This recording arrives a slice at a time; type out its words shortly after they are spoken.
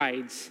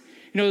rides.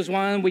 You know, there's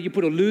one where you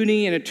put a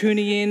loonie and a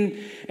toonie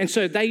in. And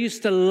so they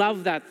used to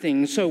love that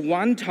thing. So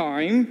one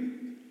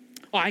time,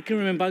 I can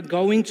remember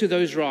going to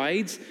those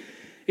rides,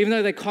 even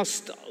though they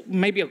cost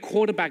maybe a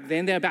quarter back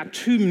then, they're about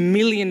 $2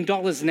 million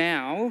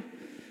now.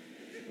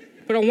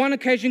 But on one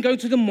occasion, going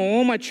to the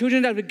mall, my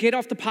children, they would get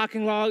off the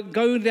parking lot,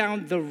 go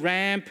down the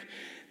ramp,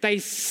 they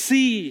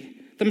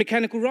see the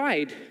mechanical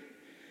ride.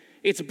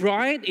 It's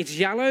bright, it's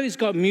yellow, it's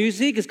got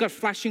music, it's got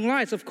flashing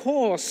lights. Of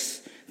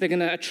course, they're going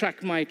to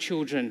attract my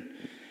children.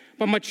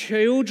 But my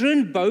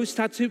children both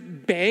start to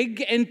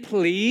beg and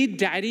plead,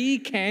 Daddy,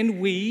 can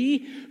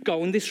we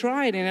go on this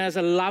ride? And as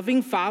a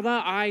loving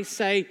father, I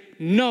say,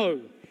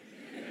 no.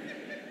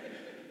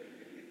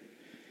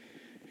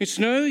 It's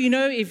no, you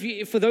know,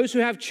 for those who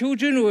have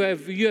children,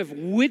 you have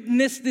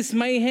witnessed this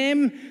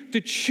mayhem,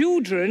 the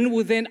children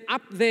will then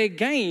up their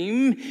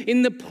game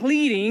in the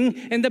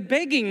pleading and the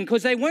begging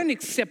because they won't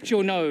accept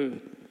your no.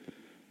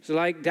 It's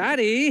like,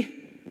 Daddy,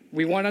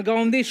 we want to go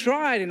on this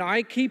ride, and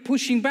I keep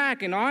pushing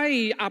back, and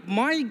I up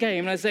my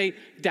game, and I say,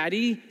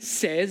 Daddy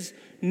says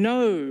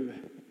no.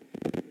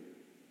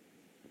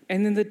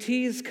 And then the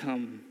tears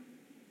come.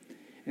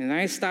 And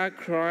I start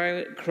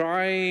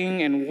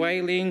crying and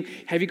wailing.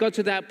 Have you got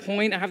to that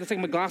point? I have to take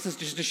my glasses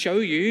just to show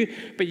you.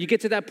 But you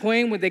get to that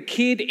point where the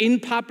kid in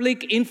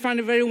public, in front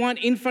of everyone,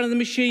 in front of the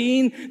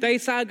machine, they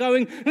start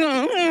going,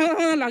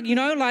 like, you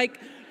know, like,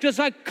 just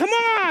like, come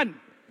on.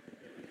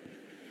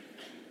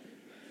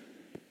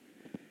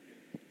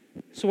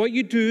 So what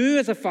you do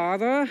as a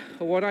father,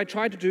 or what I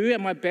try to do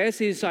at my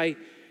best, is I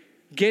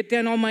get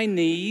down on my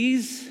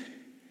knees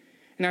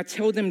and I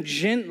tell them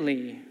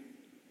gently,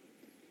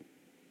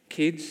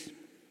 kids,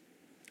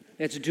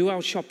 let's do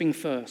our shopping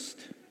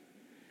first.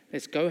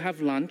 Let's go have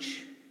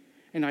lunch.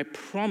 And I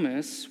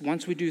promise,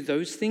 once we do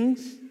those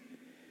things,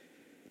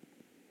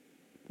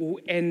 we'll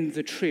end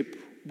the trip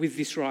with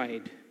this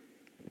ride.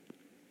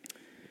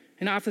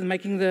 And after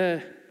making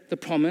the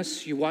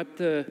promise, you wipe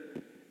the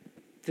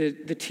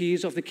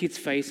tears off the kid's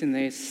face and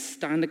they're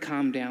starting to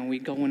calm down. We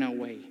go on our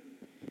way.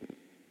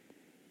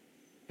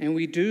 And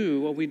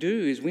what we do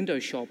is window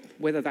shop.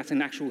 Whether that's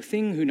an actual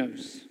thing, who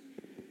knows?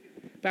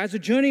 But as the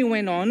journey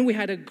went on, we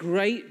had a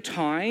great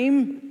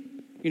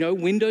time, you know,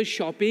 window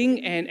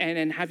shopping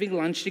and having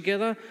lunch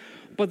together.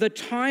 But the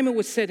time it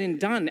was said and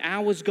done,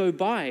 hours go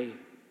by.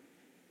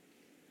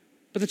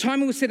 But the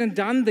time it was said and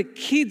done, the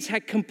kids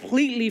had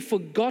completely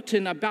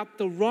forgotten about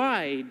the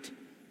ride.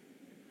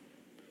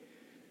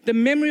 The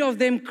memory of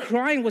them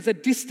crying was a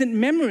distant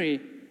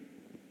memory.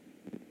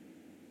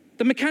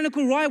 The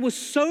mechanical ride was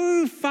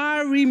so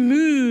far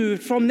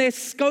removed from their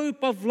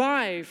scope of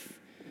life,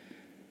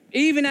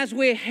 even as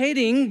we're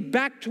heading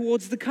back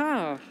towards the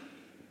car.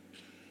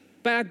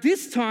 But at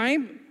this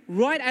time,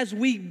 right as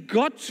we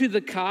got to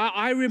the car,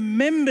 I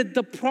remembered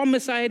the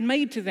promise I had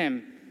made to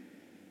them.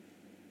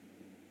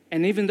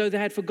 And even though they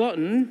had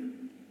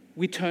forgotten,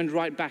 we turned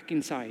right back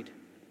inside.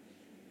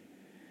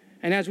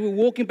 And as we were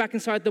walking back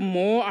inside the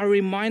mall, I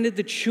reminded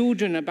the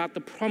children about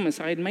the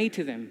promise I had made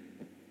to them.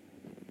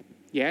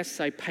 Yes,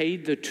 I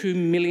paid the $2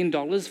 million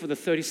for the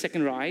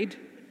 30-second ride,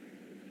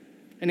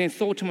 and then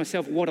thought to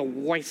myself, what a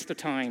waste of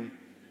time.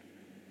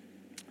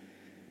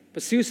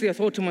 But seriously, I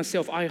thought to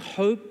myself, I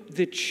hope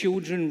the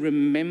children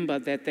remember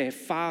that their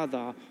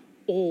father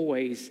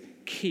always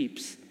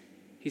keeps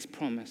his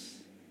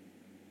promise,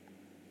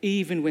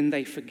 even when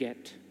they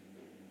forget.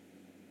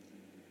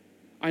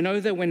 I know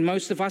that when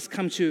most of us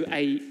come to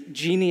a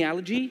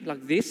genealogy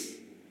like this,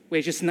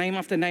 where just name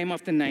after name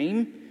after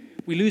name,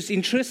 we lose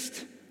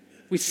interest,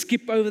 we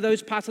skip over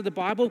those parts of the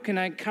Bible. Can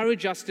I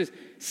encourage us to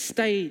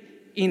stay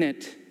in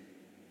it?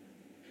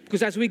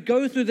 Because as we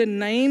go through the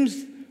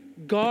names,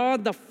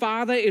 God the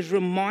Father is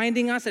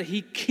reminding us that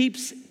he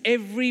keeps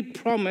every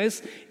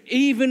promise,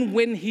 even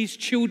when his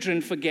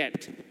children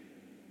forget.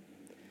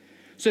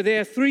 So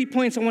there are 3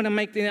 points I want to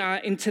make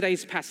in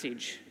today's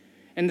passage.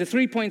 And the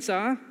 3 points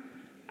are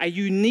a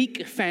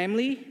unique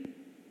family,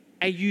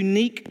 a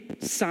unique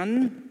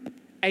son,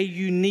 a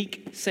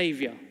unique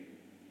savior.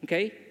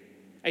 Okay?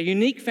 A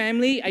unique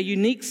family, a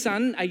unique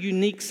son, a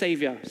unique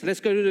savior. So let's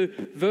go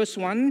to verse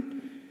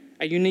 1,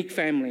 a unique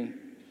family.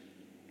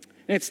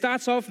 And it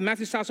starts off,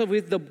 Matthew starts off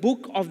with the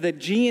book of the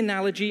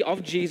genealogy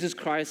of Jesus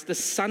Christ, the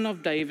son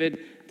of David,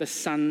 the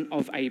son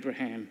of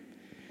Abraham.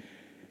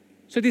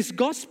 So this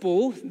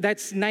gospel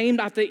that's named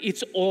after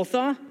its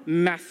author,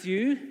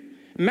 Matthew.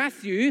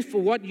 Matthew,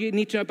 for what you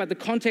need to know about the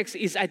context,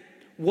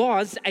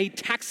 was a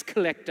tax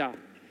collector,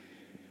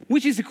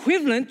 which is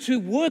equivalent to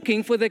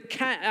working for the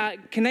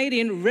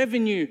Canadian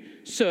Revenue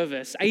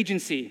Service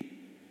Agency,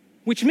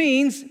 which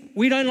means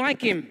we don't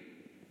like him.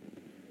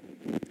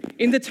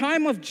 In the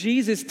time of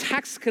Jesus,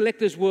 tax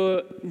collectors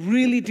were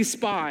really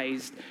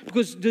despised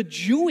because the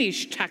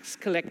Jewish tax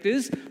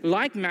collectors,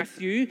 like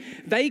Matthew,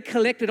 they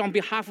collected on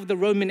behalf of the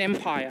Roman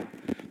Empire.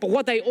 But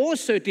what they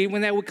also did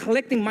when they were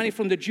collecting money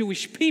from the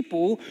Jewish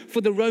people for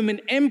the Roman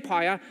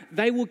Empire,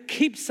 they would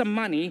keep some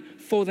money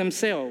for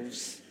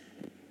themselves.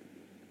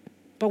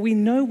 But we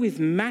know with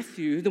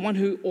Matthew, the one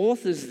who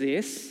authors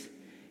this,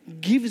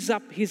 gives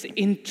up his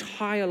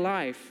entire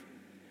life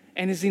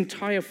and his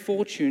entire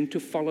fortune to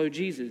follow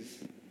Jesus.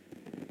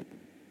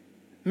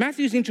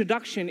 Matthew's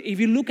introduction, if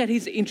you look at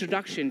his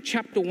introduction,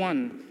 chapter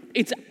 1,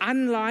 it's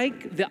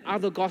unlike the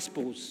other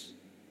Gospels.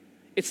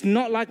 It's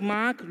not like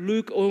Mark,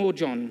 Luke, or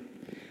John.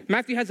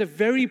 Matthew has a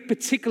very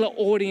particular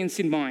audience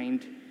in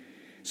mind.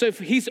 So if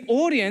his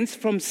audience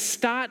from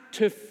start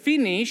to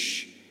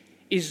finish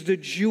is the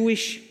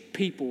Jewish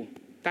people.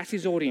 That's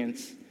his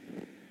audience.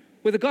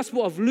 With the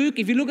Gospel of Luke,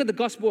 if you look at the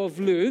Gospel of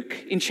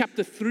Luke, in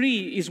chapter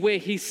 3 is where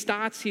he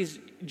starts his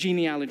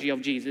genealogy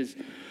of Jesus.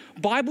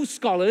 Bible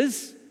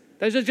scholars,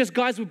 those are just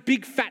guys with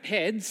big fat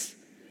heads,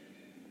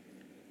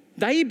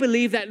 they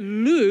believe that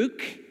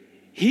Luke,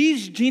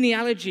 his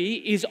genealogy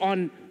is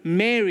on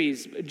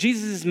Mary's,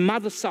 Jesus'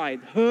 mother's side,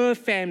 her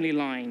family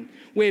line,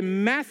 where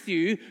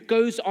Matthew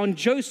goes on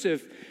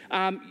Joseph,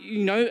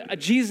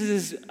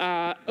 Jesus'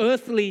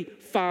 earthly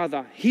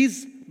father,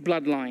 his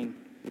bloodline.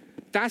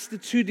 That's the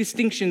two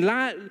distinctions.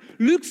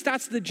 Luke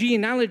starts the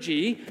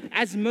genealogy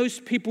as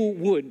most people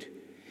would.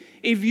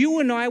 If you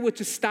and I were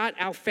to start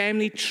our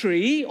family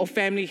tree or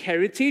family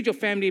heritage or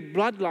family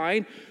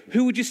bloodline,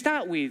 who would you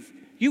start with?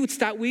 You would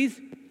start with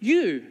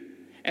you.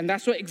 And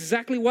that's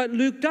exactly what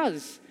Luke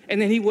does.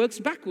 And then he works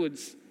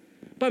backwards.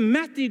 But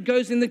Matthew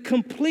goes in the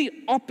complete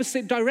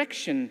opposite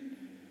direction,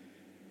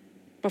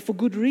 but for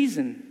good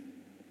reason.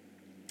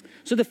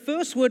 So the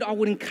first word I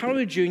would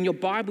encourage you in your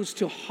Bibles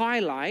to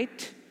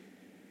highlight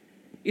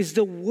is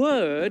the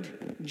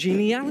word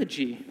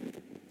genealogy.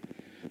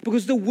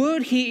 Because the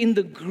word here in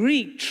the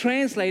Greek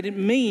translated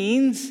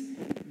means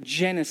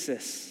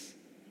Genesis.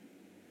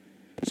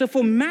 So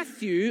for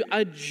Matthew,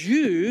 a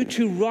Jew,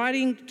 to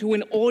writing to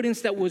an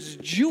audience that was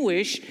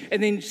Jewish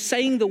and then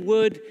saying the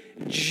word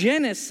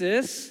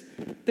Genesis,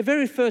 the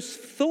very first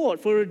thought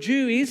for a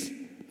Jew is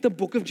the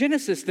book of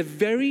Genesis, the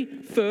very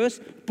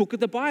first book of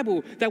the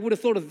Bible. They would have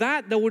thought of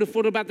that. They would have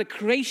thought about the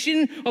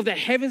creation of the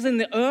heavens and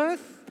the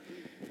earth.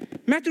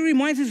 Matthew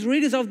reminds his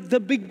readers of the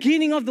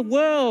beginning of the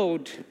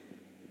world.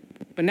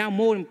 But now,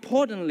 more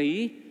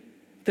importantly,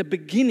 the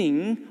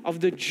beginning of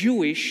the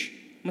Jewish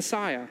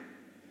Messiah.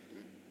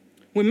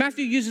 When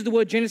Matthew uses the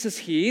word Genesis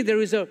here,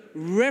 there is a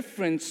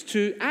reference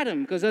to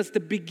Adam, because that's the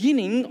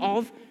beginning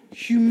of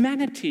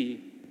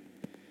humanity.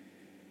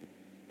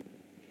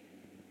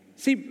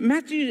 See,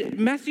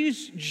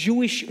 Matthew's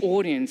Jewish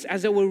audience,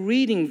 as they were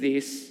reading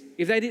this,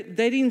 if they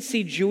didn't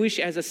see Jewish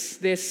as if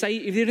they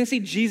didn't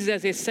see Jesus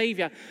as their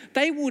savior,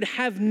 they would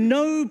have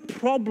no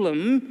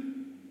problem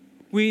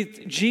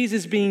with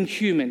Jesus being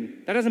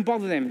human. That doesn't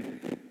bother them.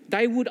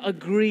 They would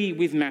agree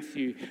with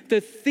Matthew. The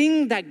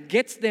thing that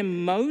gets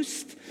them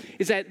most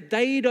is that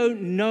they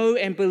don't know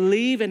and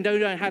believe and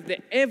don't have the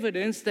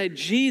evidence that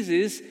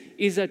Jesus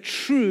is a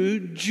true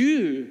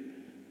Jew.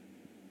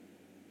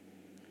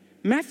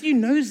 Matthew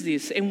knows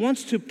this and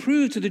wants to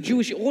prove to the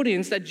Jewish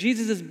audience that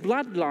Jesus'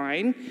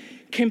 bloodline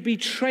can be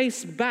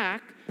traced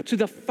back to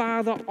the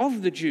father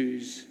of the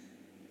Jews,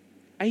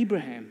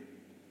 Abraham.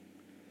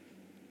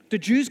 The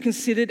Jews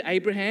considered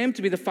Abraham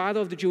to be the father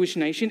of the Jewish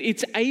nation.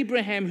 It's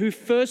Abraham who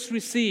first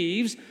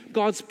receives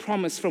God's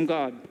promise from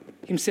God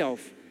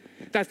himself.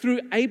 That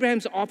through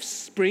Abraham's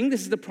offspring, this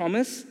is the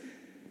promise,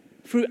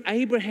 through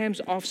Abraham's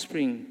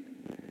offspring,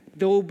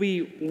 there will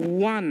be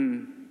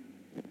one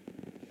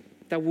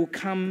that will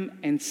come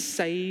and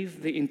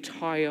save the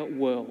entire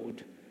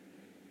world.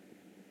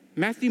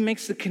 Matthew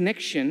makes the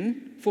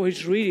connection for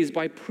his readers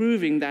by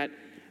proving that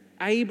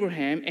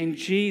Abraham and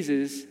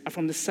Jesus are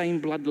from the same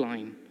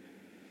bloodline.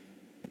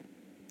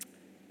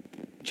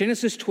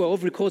 Genesis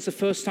 12 records the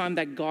first time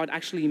that God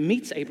actually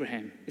meets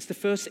Abraham. It's the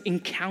first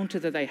encounter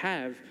that they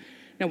have.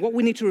 Now, what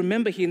we need to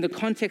remember here in the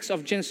context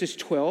of Genesis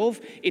 12,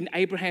 in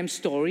Abraham's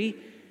story,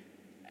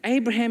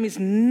 Abraham is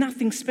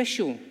nothing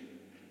special.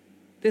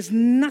 There's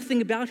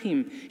nothing about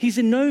him. He's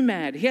a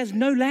nomad. He has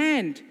no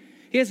land.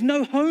 He has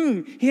no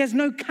home. He has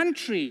no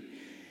country.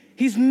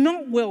 He's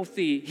not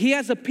wealthy. He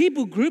has a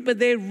people group, but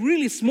they're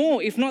really small,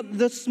 if not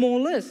the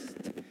smallest.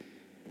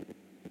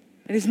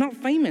 And he's not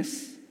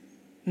famous,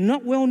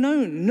 not well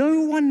known.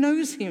 No one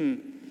knows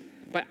him.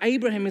 But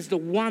Abraham is the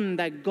one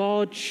that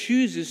God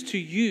chooses to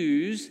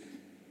use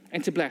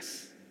and to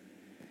bless.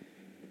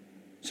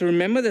 So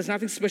remember, there's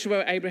nothing special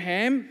about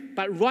Abraham,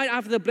 but right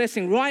after the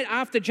blessing, right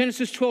after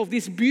Genesis 12,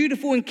 this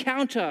beautiful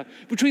encounter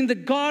between the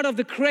God of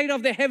the creator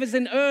of the heavens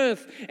and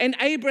earth and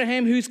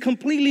Abraham, who's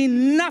completely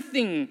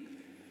nothing.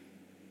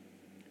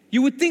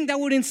 You would think that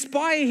would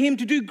inspire him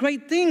to do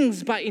great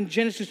things, but in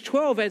Genesis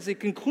 12, as it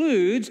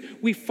concludes,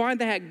 we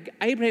find that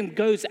Abraham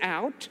goes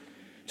out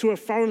to a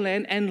foreign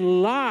land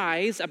and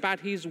lies about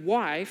his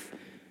wife,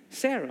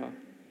 Sarah,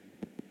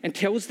 and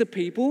tells the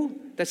people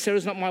that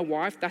Sarah's not my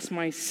wife, that's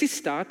my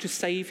sister, to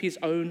save his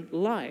own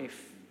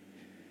life.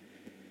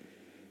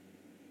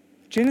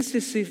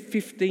 Genesis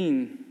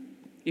 15,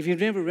 if you've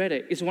never read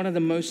it, is one of the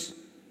most,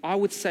 I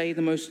would say,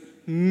 the most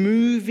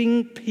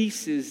moving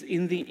pieces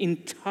in the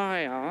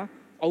entire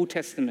Old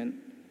Testament.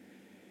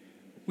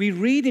 We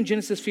read in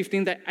Genesis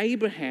 15 that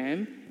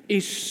Abraham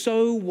is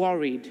so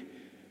worried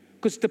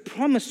because the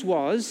promise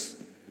was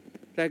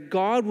that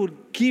God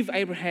would give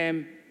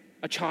Abraham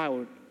a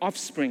child,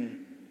 offspring.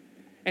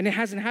 And it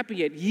hasn't happened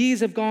yet.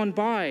 Years have gone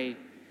by.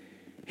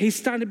 He's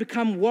starting to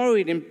become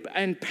worried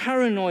and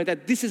paranoid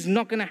that this is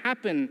not going to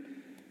happen.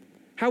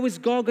 How is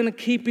God going to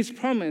keep his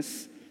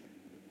promise?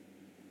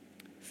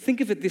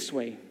 Think of it this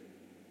way.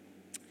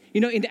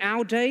 You know, in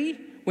our day,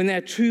 when there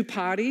are two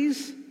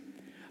parties,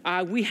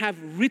 we have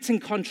written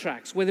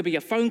contracts, whether it be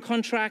a phone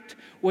contract,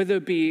 whether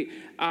it be,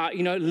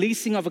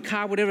 leasing of a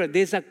car, whatever.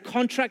 There's a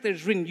contract that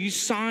is written. You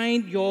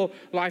signed your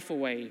life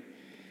away.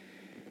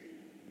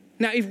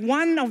 Now, if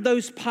one of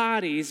those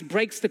parties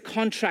breaks the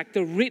contract,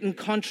 the written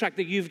contract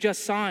that you've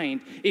just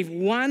signed, if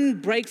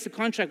one breaks the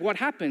contract, what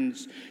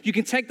happens? You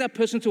can take that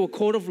person to a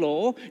court of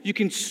law, you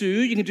can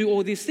sue, you can do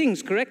all these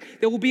things, correct?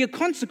 There will be a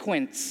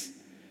consequence.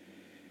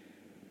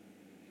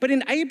 But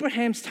in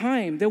Abraham's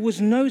time, there was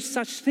no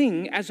such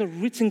thing as a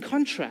written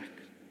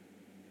contract.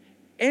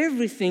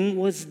 Everything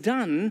was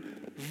done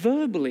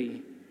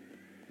verbally.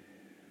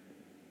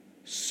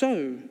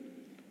 So,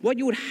 what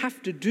you would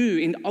have to do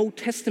in Old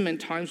Testament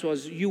times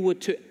was you were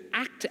to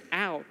act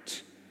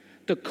out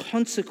the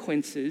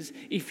consequences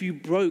if you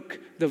broke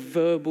the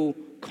verbal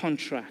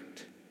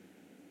contract.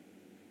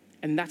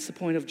 And that's the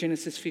point of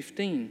Genesis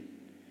 15.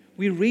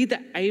 We read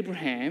that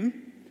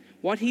Abraham,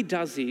 what he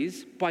does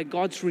is, by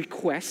God's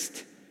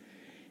request,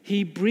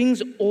 he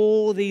brings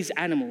all these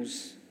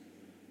animals.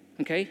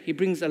 Okay? He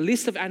brings a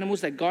list of animals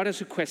that God has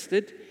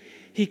requested.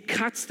 He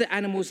cuts the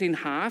animals in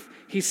half.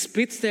 He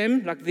splits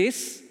them like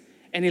this,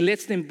 and he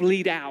lets them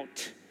bleed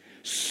out,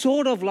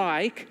 sort of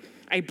like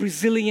a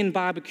Brazilian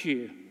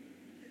barbecue.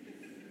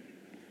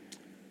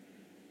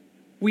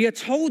 We are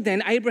told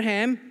then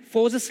Abraham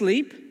falls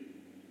asleep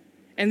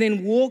and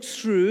then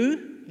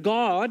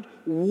God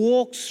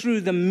walks through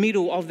the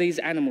middle of these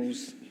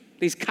animals,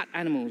 these cut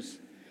animals.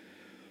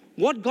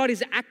 What God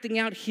is acting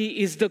out here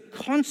is the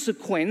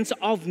consequence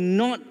of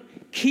not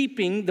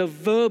keeping the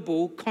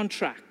verbal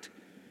contract.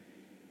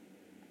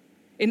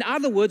 In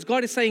other words,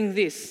 God is saying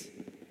this.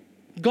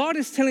 God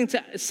is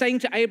saying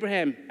to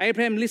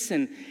Abraham,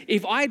 listen,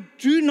 if I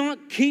do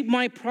not keep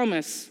my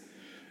promise,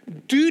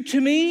 do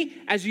to me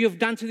as you have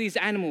done to these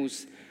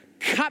animals.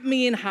 Cut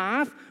me in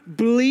half,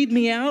 bleed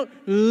me out,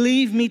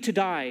 leave me to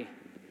die.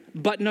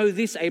 But know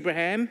this,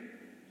 Abraham,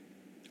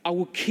 I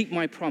will keep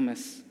my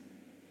promise,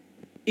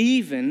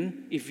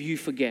 even if you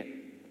forget.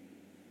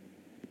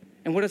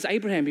 And what does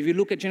Abraham, if you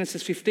look at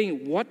Genesis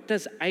 15, what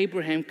does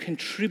Abraham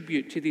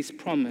contribute to this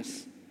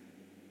promise?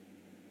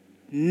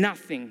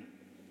 Nothing.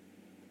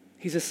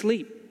 He's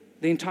asleep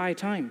the entire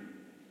time.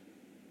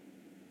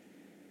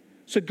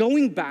 So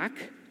going back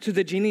to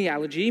the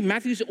genealogy,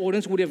 Matthew's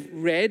audience would have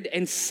read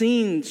and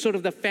seen sort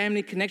of the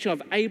family connection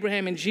of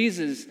Abraham and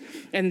Jesus.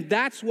 And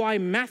that's why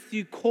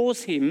Matthew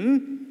calls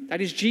him, that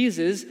is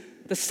Jesus,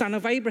 the son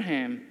of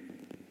Abraham.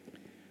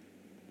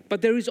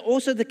 But there is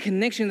also the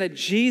connection that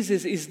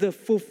Jesus is the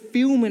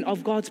fulfillment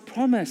of God's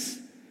promise.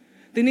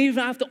 Then even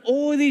after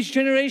all these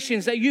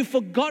generations that you've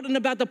forgotten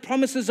about the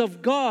promises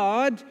of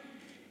God,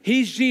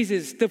 he's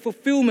Jesus, the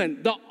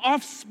fulfillment, the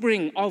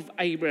offspring of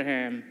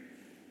Abraham.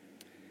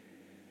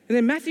 And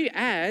then Matthew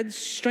adds,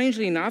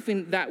 strangely enough,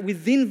 in that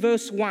within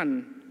verse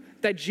 1,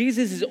 that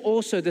Jesus is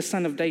also the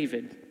son of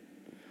David.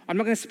 I'm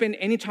not going to spend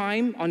any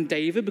time on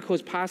David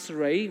because Pastor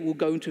Ray will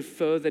go into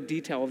further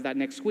detail of that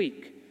next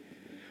week.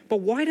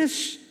 But why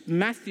does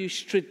Matthew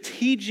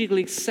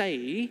strategically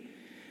say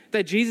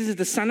that Jesus is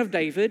the son of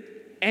David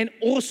and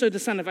also the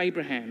son of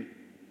Abraham?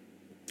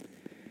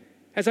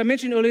 As I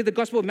mentioned earlier, the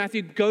Gospel of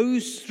Matthew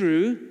goes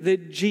through the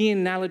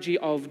genealogy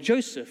of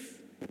Joseph.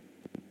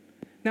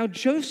 Now,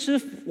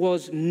 Joseph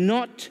was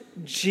not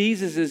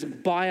Jesus'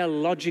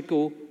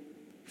 biological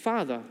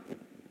father.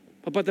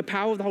 But by the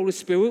power of the Holy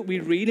Spirit, we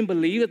read and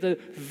believe that the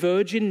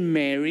Virgin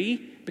Mary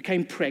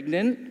became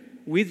pregnant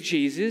with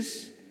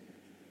Jesus.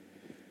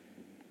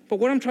 But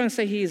what I'm trying to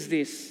say here is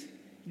this.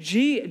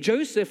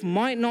 Joseph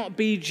might not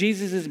be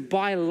Jesus'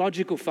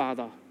 biological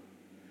father,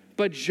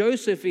 but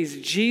Joseph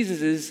is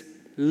Jesus'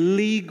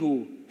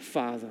 legal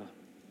father.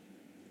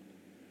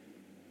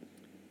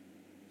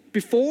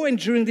 Before and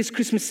during this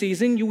Christmas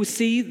season, you will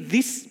see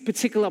this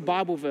particular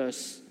Bible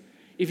verse.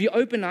 If you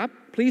open up,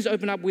 please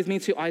open up with me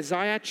to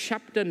Isaiah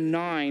chapter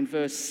 9,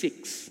 verse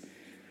 6.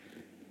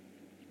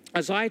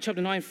 Isaiah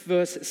chapter 9,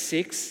 verse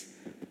 6.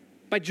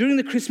 But during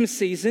the Christmas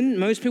season,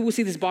 most people will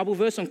see this Bible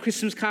verse on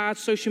Christmas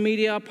cards, social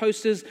media,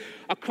 posters,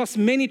 across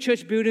many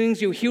church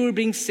buildings. You'll hear it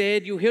being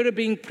said, you'll hear it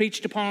being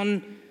preached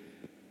upon.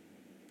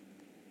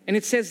 And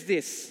it says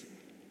this: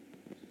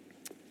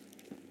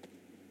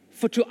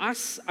 "For to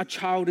us a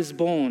child is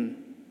born,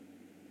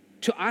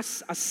 to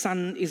us a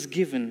son is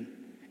given,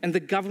 and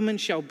the government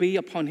shall be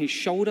upon his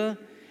shoulder,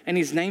 and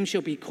his name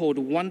shall be called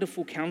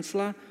Wonderful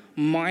Counselor,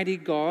 Mighty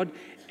God,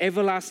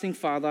 Everlasting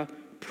Father,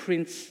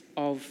 Prince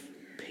of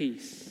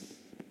Peace."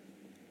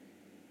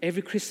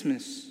 Every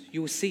Christmas,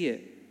 you will see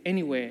it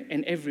anywhere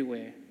and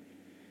everywhere.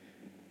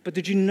 But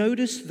did you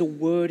notice the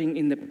wording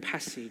in the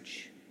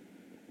passage?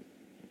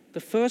 The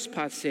first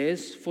part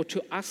says, "For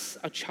to us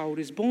a child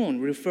is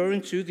born,"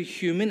 referring to the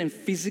human and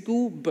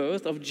physical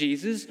birth of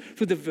Jesus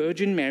through the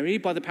Virgin Mary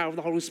by the power of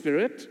the Holy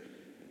Spirit.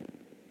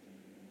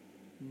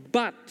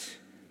 But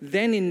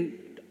then in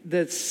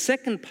the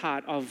second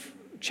part of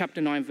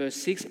chapter 9, verse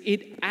 6,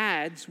 it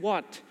adds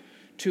what?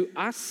 "To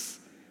us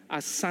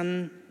a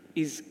son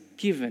is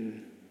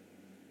given."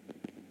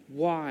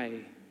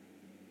 Why?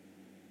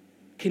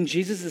 Can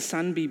Jesus the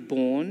Son be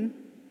born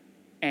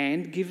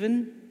and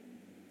given?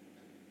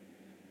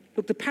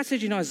 Look, the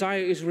passage in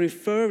Isaiah is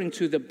referring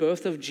to the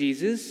birth of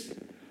Jesus,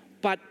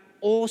 but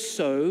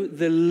also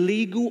the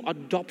legal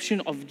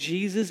adoption of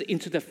Jesus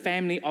into the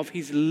family of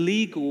his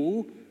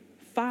legal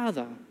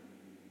father,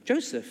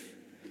 Joseph.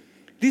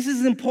 This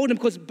is important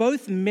because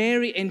both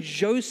Mary and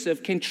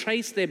Joseph can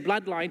trace their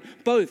bloodline,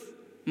 both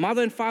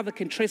mother and father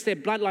can trace their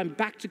bloodline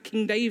back to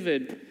King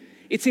David.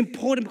 It's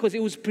important because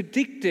it was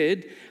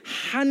predicted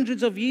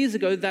hundreds of years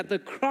ago that the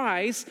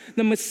Christ,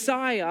 the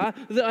Messiah,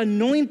 the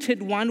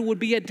anointed one, would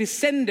be a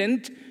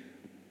descendant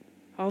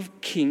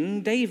of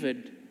King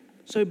David.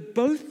 So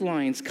both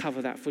lines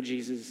cover that for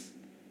Jesus.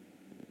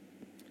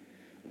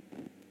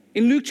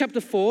 In Luke chapter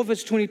 4,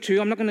 verse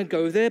 22, I'm not going to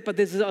go there, but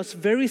there's a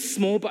very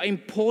small but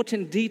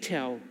important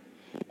detail.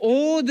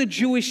 All the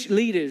Jewish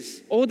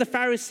leaders, all the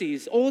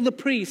Pharisees, all the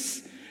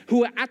priests who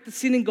were at the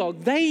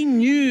synagogue, they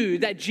knew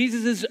that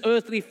Jesus'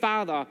 earthly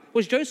father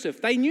was Joseph.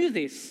 They knew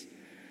this.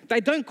 They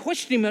don't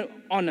question him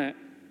on it.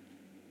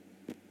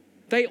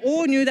 They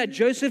all knew that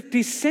Joseph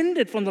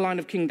descended from the line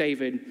of King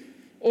David.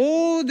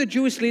 All the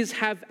Jewish leaders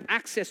have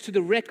access to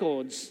the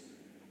records,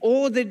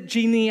 all the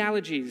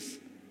genealogies.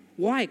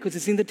 Why? Because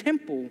it's in the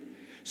temple.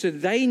 So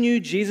they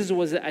knew Jesus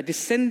was a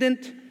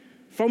descendant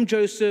from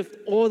Joseph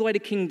all the way to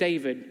King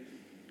David,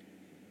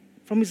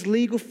 from his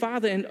legal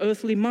father and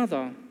earthly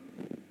mother.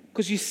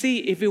 Because you see,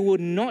 if it were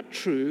not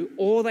true,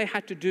 all they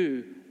had to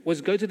do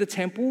was go to the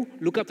temple,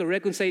 look up the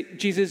record and say,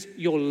 "Jesus,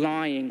 you're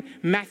lying.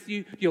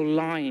 Matthew, you're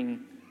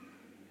lying."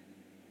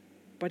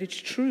 But it's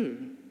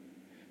true.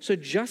 So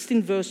just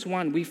in verse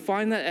 1, we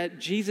find that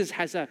Jesus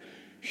has a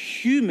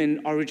human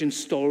origin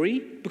story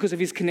because of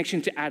his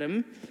connection to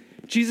Adam.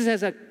 Jesus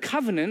has a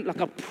covenant,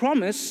 like a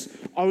promise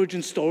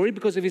origin story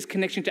because of his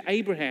connection to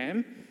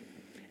Abraham.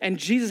 And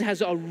Jesus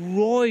has a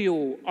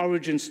royal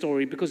origin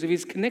story because of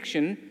his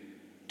connection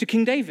to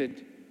King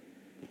David.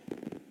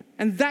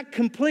 And that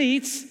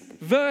completes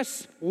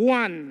verse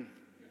 1.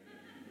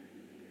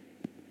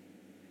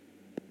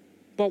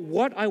 But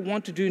what I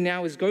want to do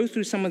now is go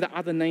through some of the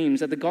other names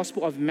that the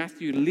Gospel of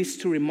Matthew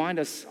lists to remind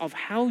us of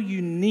how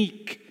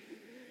unique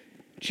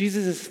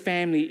Jesus'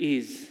 family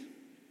is.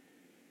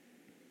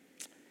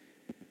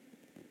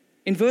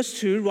 In verse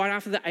 2, right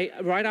after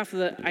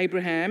the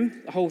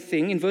Abraham, the whole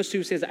thing, in verse 2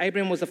 it says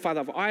Abraham was the father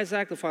of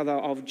Isaac, the father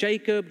of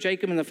Jacob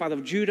and the father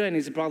of Judah and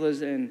his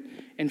brothers and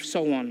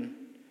so on.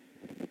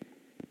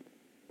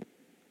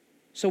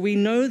 So we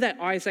know that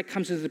Isaac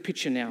comes into the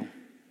picture now.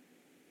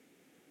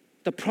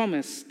 The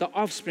promise, the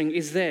offspring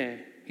is there.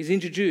 He's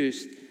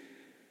introduced.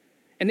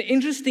 An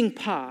interesting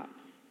part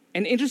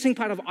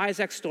of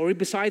Isaac's story,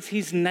 besides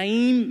his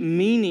name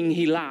meaning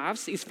he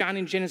laughs, is found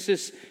in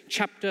Genesis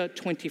chapter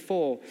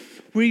 24.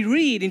 We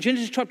read in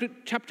Genesis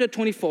chapter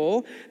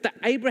 24 that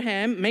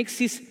Abraham makes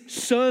his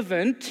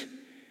servant.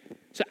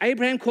 So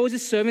Abraham calls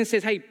his servant and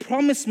says, "Hey,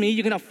 promise me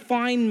you're going to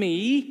find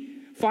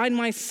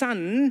my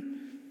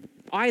son,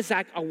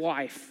 Isaac, a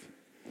wife."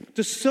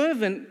 The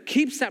servant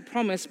keeps that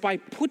promise by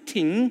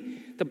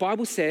putting, the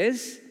Bible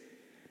says,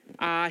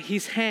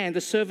 the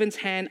servant's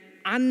hand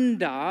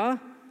under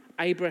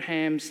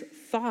Abraham's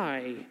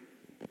thigh.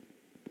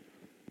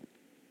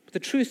 The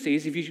truth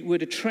is, if you were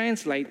to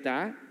translate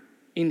that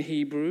in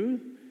Hebrew,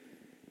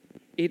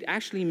 it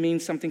actually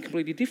means something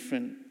completely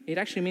different. It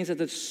actually means that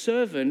the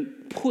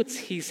servant puts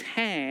his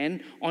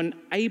hand on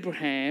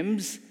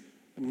Abraham's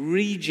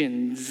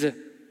regions.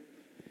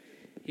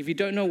 If you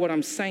don't know what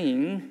I'm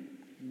saying,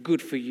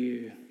 good for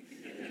you.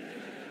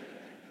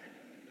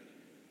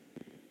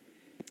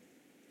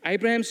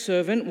 Abraham's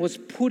servant was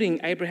putting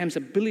Abraham's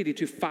ability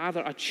to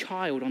father a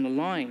child on the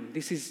line.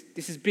 This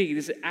is big.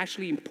 This is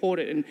actually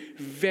important and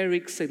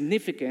very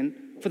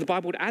significant for the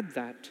Bible to add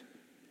that.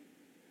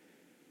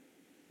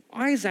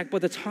 Isaac, by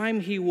the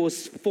time he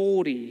was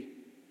 40,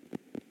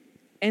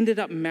 ended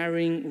up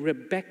marrying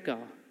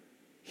Rebekah,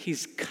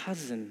 his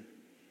cousin.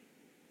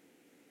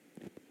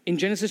 In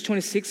Genesis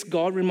 26,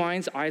 God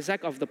reminds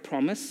Isaac of the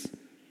promise.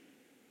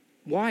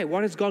 Why? Why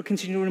does God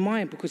continue to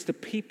remind? Because the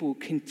people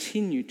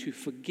continue to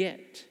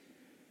forget.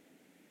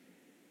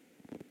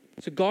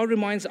 So God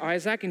reminds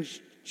Isaac in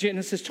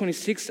Genesis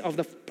 26 of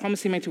the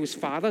promise he made to his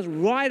father.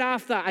 Right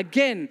after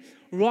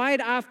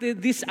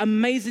this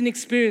amazing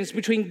experience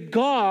between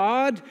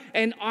God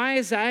and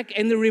Isaac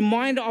and the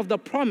reminder of the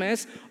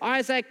promise,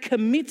 Isaac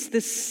commits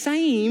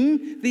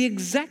the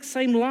exact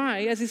same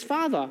lie as his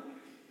father,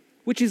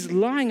 which is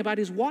lying about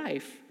his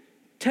wife,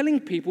 telling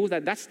people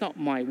that that's not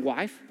my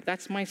wife,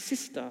 that's my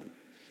sister,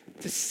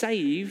 to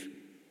save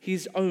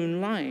his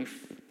own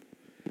life.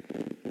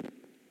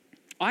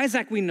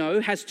 Isaac, we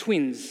know, has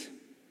twins,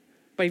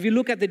 But if you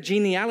look at the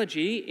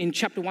genealogy in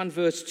chapter 1,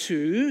 verse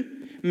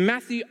 2,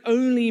 Matthew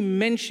only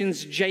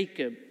mentions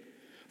Jacob.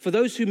 For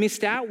those who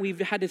missed out, we've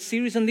had a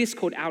series on this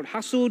called Out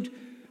Hustled.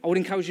 I would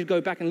encourage you to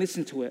go back and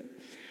listen to it.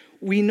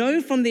 We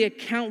know from the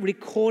account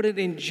recorded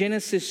in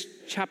Genesis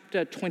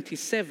chapter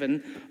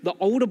 27, the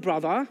older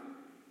brother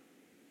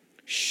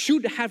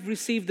should have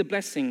received the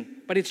blessing,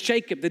 but it's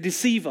Jacob, the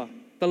deceiver,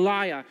 the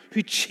liar,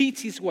 who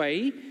cheats his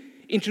way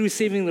into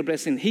receiving the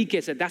blessing. He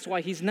gets it. That's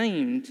why he's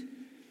named.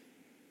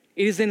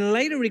 It is then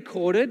later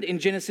recorded in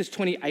Genesis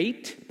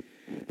 28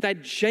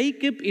 that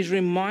Jacob is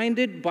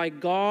reminded by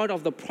God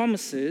of the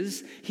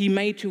promises he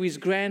made to his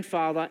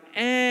grandfather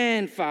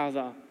and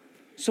father.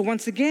 So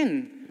once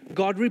again,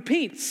 God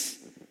repeats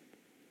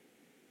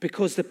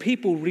because the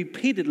people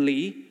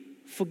repeatedly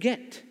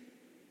forget.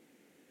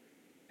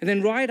 And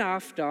then right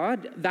after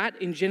that,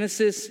 in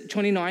Genesis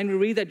 29, we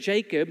read that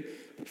Jacob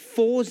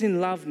falls in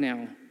love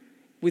now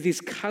with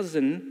his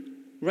cousin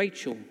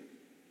Rachel.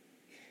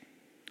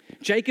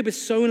 Jacob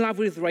is so in love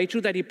with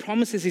Rachel that he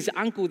promises his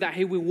uncle that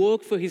he will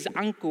work for his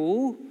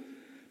uncle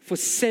for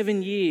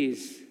 7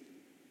 years,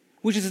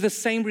 which is the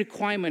same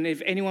requirement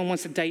if anyone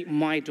wants to date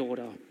my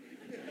daughter.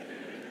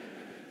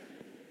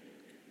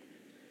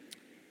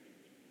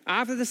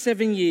 After the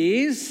 7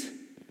 years,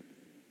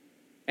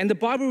 and the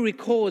Bible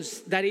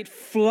records that it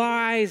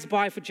flies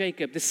by for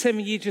Jacob. The 7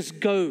 years just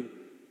go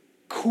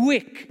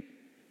quick.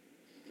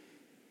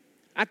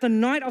 At the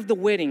night of the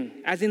wedding,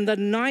 as in the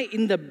night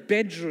in the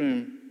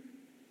bedroom,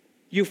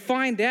 you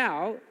find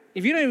out,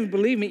 if you don't even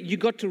believe me, you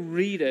got to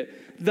read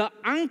it. The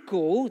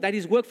uncle that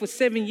he's worked for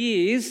 7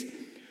 years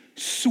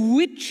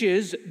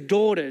switches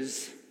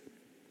daughters.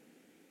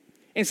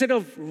 Instead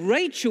of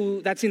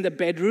Rachel that's in the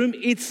bedroom,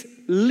 it's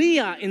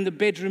Leah in the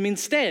bedroom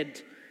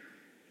instead.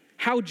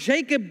 How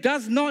Jacob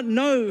does not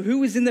know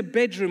who is in the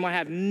bedroom, I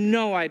have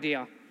no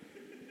idea.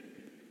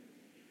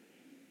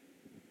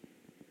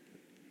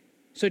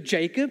 So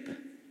Jacob,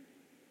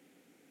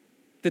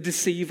 the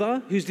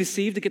deceiver, who's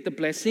deceived to get the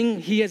blessing,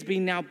 he has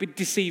been now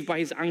deceived by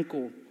his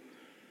uncle.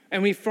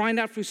 And we find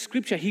out through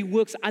scripture, he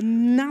works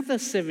another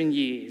 7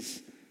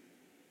 years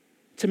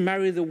to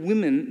marry the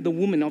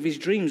woman of his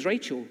dreams,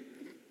 Rachel.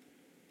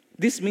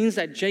 This means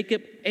that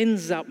Jacob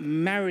ends up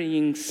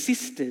marrying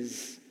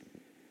sisters.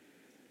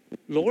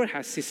 Laura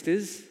has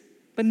sisters,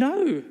 but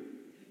no.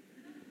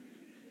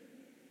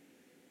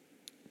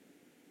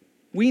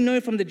 We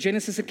know from the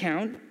Genesis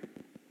account,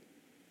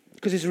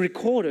 because it's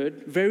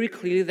recorded very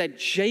clearly that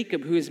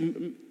Jacob, who has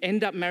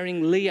ended up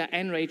marrying Leah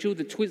and Rachel,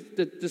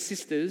 the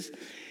sisters,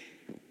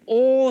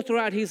 all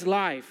throughout his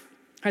life,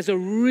 has a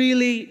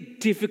really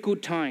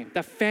difficult time.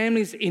 The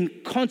family's in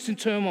constant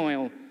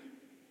turmoil.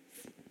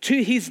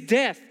 To his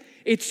death,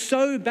 it's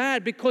so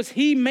bad because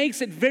he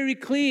makes it very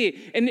clear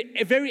and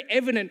very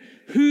evident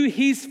who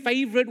his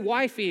favorite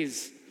wife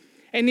is.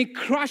 And it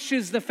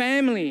crushes the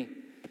family.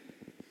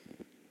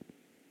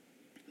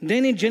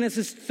 Then in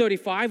Genesis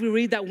 35, we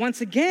read that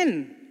once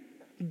again,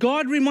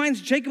 God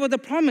reminds Jacob of the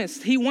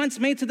promise he once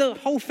made to the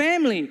whole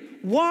family.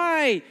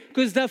 Why?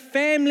 Because the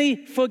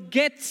family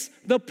forgets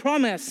the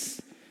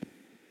promise.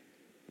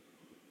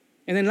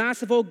 And then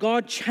last of all,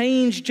 God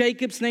changed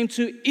Jacob's name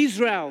to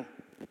Israel.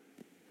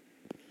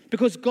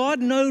 Because God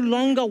no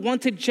longer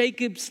wanted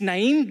Jacob's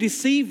name,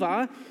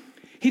 deceiver.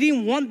 He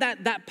didn't want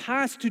that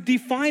past to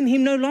define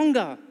him no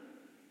longer.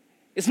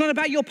 It's not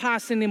about your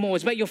past anymore.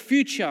 It's about your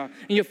future.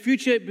 And your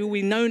future will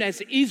be known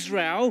as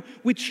Israel,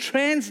 which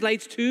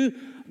translates to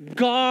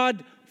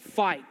God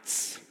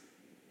fights.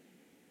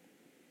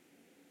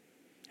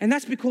 And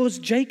that's because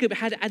Jacob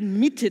had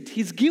admitted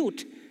his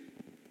guilt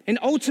and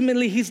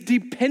ultimately his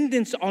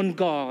dependence on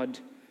God.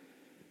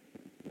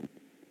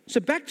 So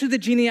back to the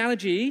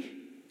genealogy.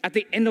 At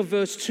the end of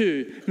verse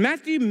 2,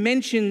 Matthew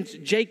mentions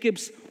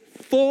Jacob's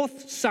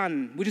fourth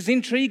son, which is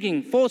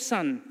intriguing, fourth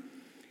son.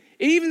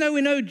 Even though we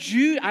know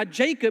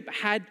Jacob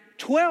had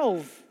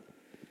 12.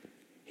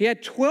 He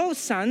had 12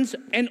 sons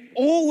and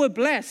all were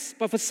blessed.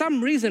 But for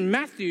some reason,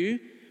 Matthew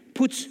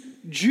puts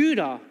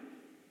Judah.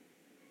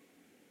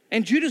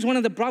 And Judah is one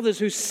of the brothers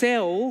who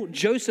sell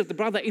Joseph, the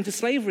brother, into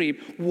slavery.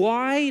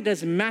 Why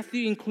does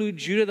Matthew include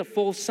Judah, the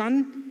fourth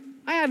son?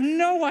 I have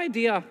no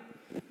idea.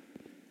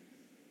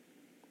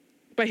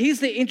 But here's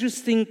the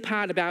interesting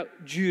part about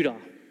Judah.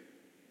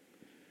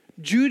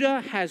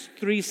 Judah has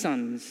 3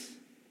 sons.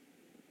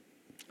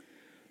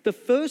 The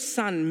first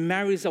son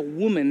marries a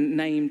woman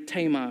named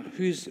Tamar,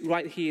 who's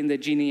right here in the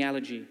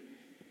genealogy.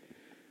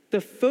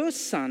 The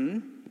first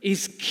son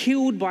is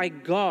killed by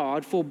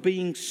God for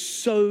being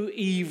so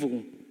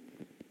evil.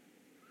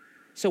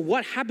 So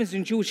what happens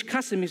in Jewish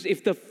custom is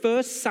if the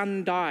first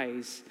son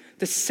dies,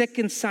 the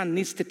second son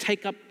needs to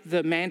take up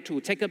the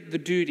mantle, take up the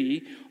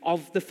duty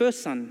of the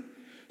first son.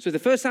 So the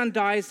first son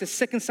dies, the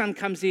second son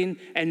comes in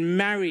and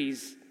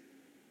marries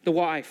the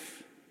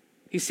wife,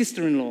 his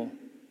sister-in-law.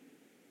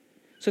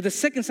 So the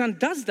second son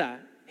does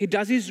that. He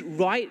does his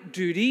right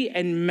duty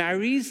and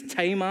marries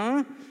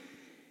Tamar.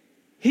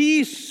 He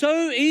is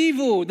so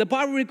evil. The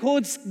Bible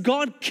records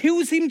God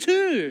kills him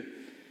too.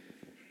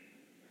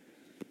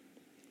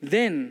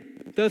 Then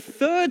The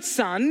third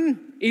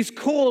son is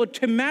called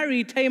to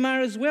marry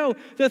Tamar as well.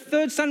 The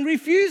third son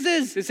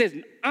refuses. It says,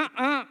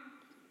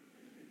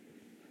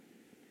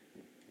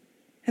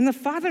 And the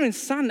father and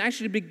son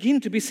actually begin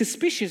to be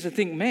suspicious and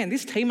think, man,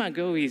 this Tamar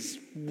girl is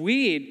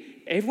weird.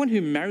 Everyone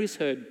who marries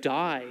her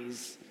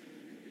dies.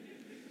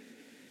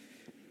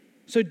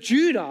 So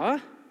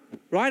Judah,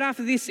 right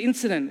after this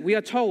incident, we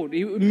are told,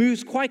 it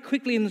moves quite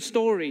quickly in the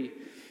story.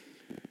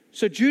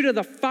 So Judah,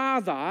 the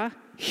father,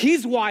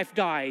 his wife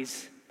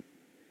dies.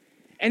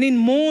 And in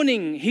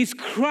mourning, he's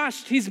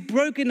crushed, he's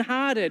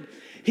brokenhearted.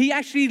 He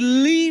actually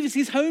leaves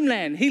his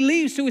homeland. He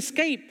leaves to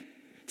escape,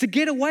 to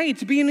get away,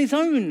 to be on his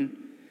own.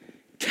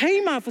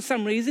 Tamar, for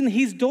some reason,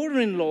 his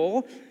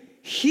daughter-in-law,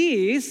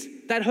 hears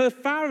that her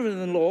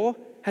father-in-law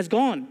has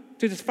gone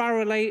to this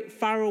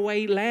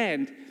faraway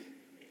land.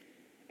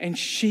 And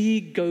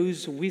she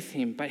goes with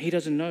him, but he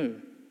doesn't know.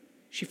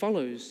 She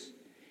follows.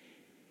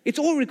 It's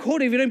all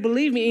recorded, if you don't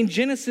believe me, in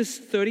Genesis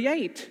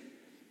 38.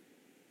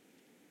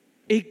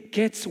 It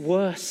gets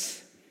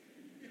worse.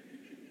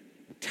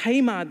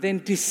 Tamar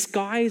then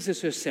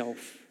disguises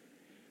herself.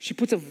 She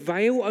puts a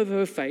veil over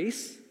her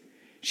face.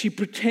 She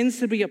pretends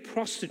to be a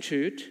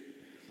prostitute.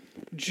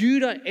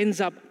 Judah ends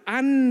up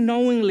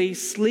unknowingly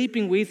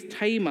sleeping with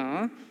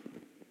Tamar,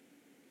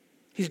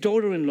 his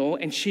daughter-in-law,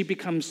 and she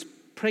becomes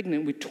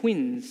pregnant with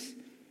twins,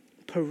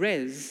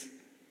 Perez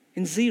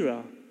and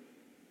Zerah,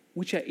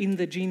 which are in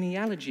the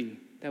genealogy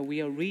that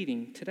we are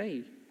reading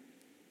today.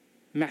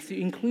 Matthew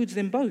includes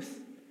them both.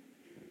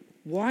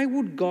 Why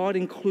would God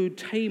include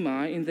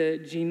Tamar in the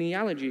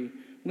genealogy?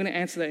 We're going to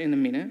answer that in a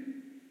minute.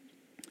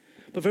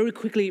 But very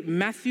quickly,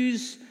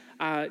 Matthew's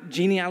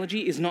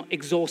genealogy is not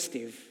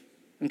exhaustive,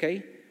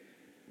 okay?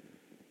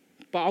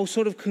 But I'll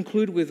sort of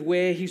conclude with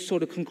where he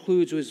sort of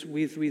concludes was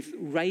with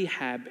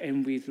Rahab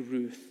and with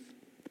Ruth.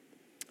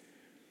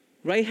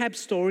 Rahab's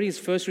story is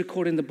first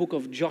recorded in the book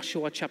of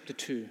Joshua chapter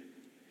 2.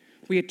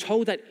 We are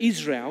told that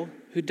Israel,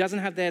 who doesn't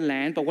have their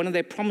land, but one of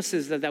their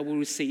promises that they will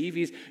receive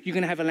is you're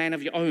going to have a land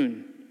of your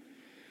own.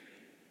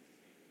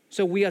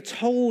 So we are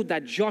told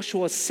that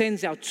Joshua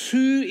sends out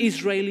two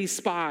Israeli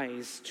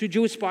spies, two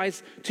Jewish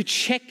spies, to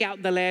check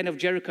out the land of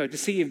Jericho to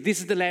see if this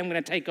is the land we're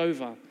going to take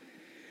over.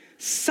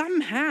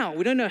 Somehow,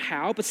 we don't know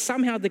how, but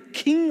somehow the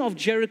king of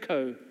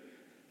Jericho,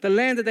 the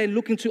land that they're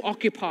looking to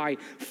occupy,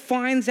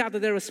 finds out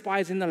that there are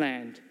spies in the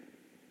land.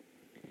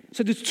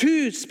 So the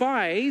two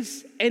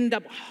spies end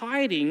up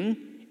hiding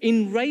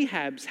in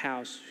Rahab's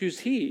house, who's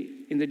here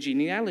in the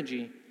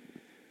genealogy.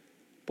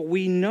 But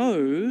we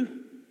know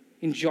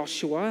in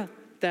Joshua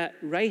that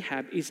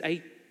Rahab is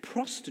a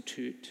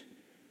prostitute.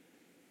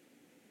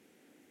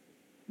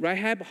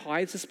 Rahab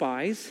hides the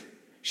spies,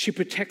 she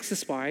protects the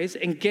spies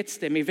and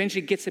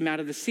eventually gets them out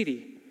of the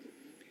city.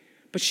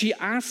 But she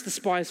asks the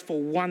spies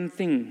for one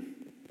thing.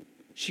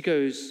 She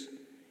goes,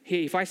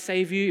 here, if I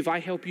save you, if I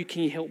help you,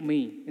 can you help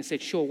me? And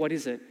said, sure, what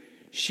is it?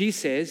 She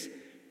says,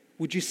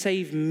 would you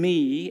save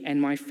me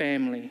and my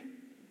family?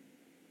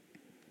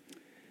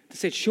 They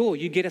said, sure,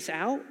 you get us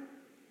out,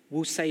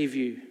 we'll save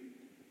you.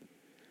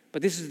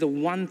 But this is the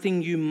one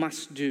thing you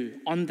must do.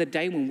 On the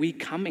day when we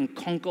come and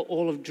conquer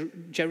all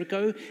of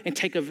Jericho and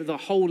take over the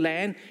whole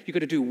land, you've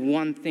got to do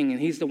one thing, and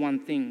here's the one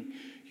thing.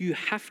 You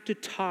have to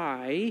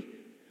tie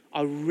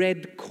a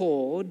red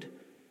cord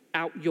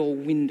out your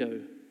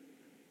window.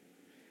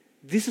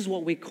 This is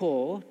what we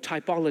call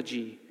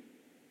typology.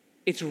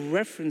 It's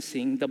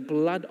referencing the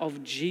blood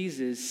of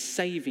Jesus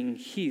saving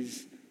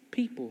his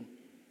people.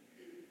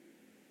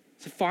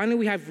 So finally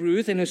we have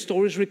Ruth, and her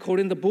story is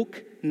recorded in the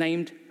book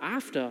named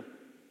after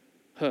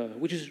her,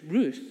 which is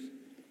Ruth.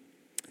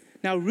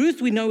 Now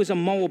Ruth we know is a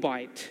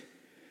Moabite.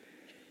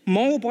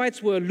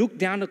 Moabites were looked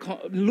down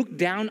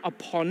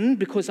upon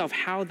because of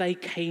how they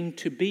came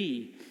to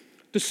be.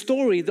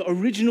 The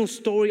original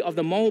story of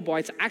the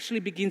Moabites actually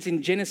begins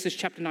in Genesis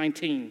chapter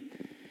 19.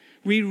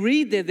 We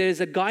read that there's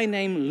a guy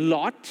named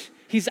Lot.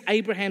 He's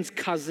Abraham's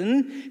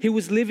cousin. He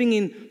was living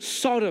in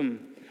Sodom.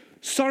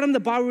 Sodom, the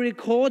Bible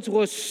records,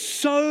 was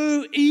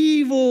so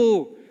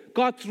evil,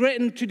 God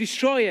threatened to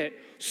destroy it,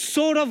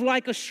 sort of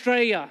like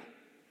Australia.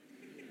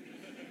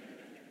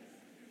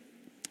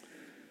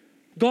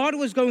 God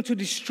was going to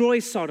destroy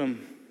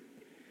Sodom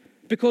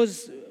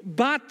because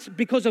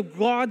of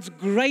God's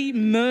great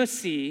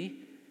mercy,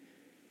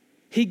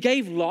 he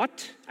gave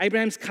Lot,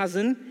 Abraham's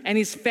cousin, and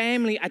his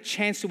family a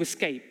chance to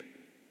escape.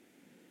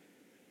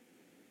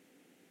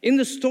 In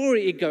the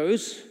story it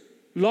goes,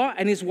 Lot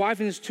and his wife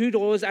and his two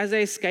daughters, as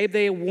they escape,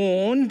 they are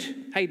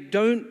warned, hey,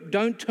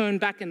 don't turn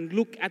back and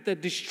look at the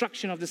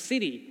destruction of the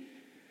city.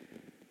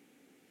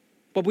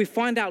 But we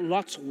find out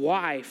Lot's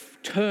wife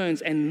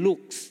turns and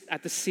looks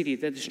at the city,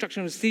 the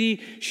destruction of the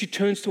city. She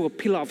turns to a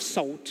pillar of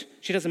salt.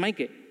 She doesn't make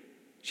it.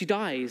 She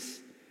dies.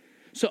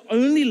 So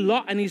only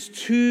Lot and his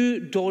two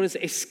daughters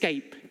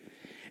escape,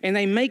 and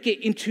they make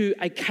it into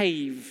a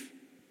cave.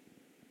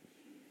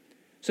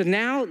 So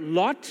now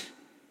Lot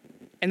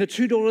and the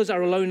two daughters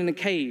are alone in a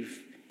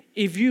cave.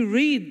 If you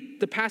read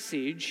the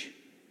passage,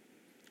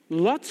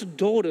 Lot's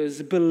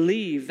daughters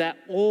believe that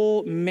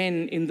all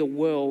men in the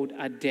world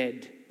are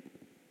dead.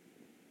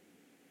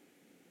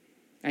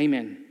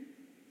 Amen.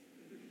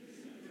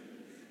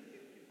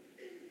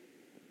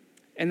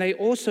 And they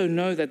also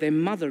know that their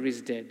mother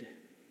is dead.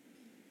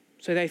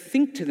 So they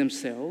think to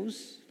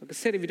themselves, like I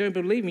said, if you don't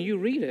believe me, you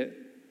read it.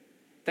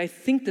 They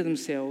think to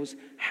themselves,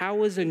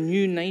 how is a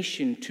new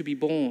nation to be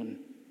born?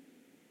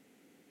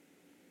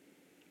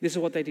 This is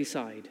what they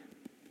decide.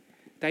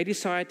 They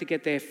decide to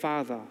get their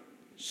father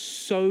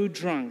so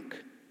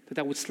drunk that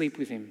they would sleep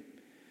with him.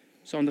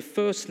 So on the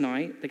first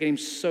night, they get him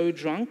so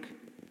drunk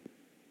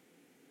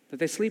that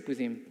they sleep with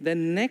him. The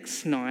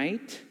next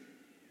night,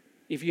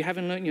 if you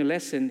haven't learned your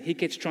lesson, he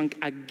gets drunk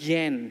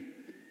again.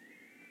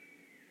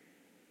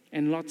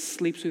 And Lot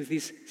sleeps with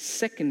his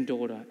second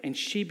daughter, and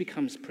she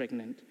becomes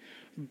pregnant.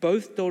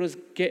 Both daughters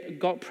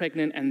got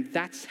pregnant, and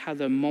that's how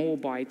the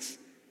Moabites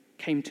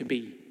came to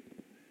be.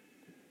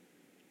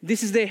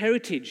 This is their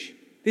heritage.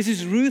 This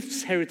is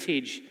Ruth's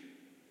heritage.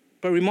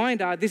 But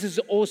reminder, this is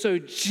also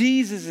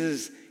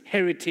Jesus'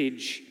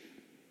 heritage.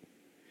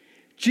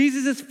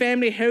 Jesus'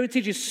 family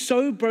heritage is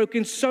so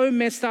broken, so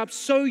messed up,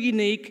 so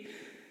unique.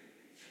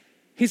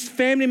 His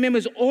family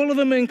members, all of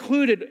them are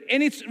included,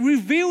 and it's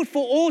revealed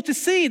for all to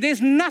see.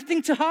 There's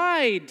nothing to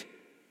hide.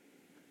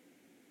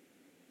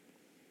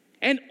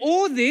 And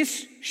all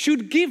this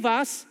should give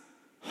us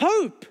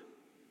hope.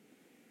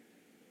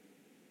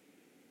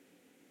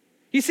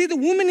 You see, the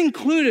woman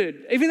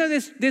included, even though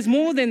there's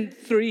more than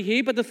 3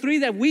 here, but the 3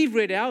 that we've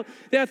read out,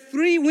 there are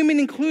 3 women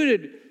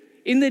included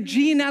in the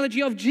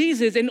genealogy of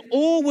Jesus, and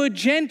all were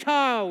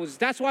Gentiles.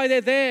 That's why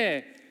they're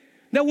there.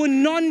 They were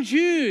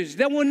non-Jews.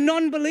 They were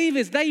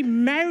non-believers. They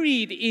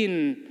married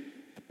in.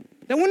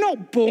 They were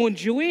not born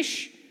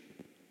Jewish.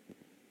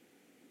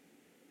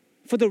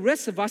 For the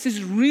rest of us, it's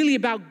really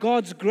about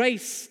God's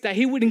grace that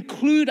He would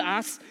include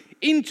us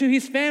into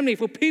His family.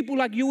 For people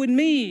like you and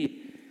me,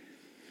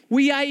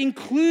 we are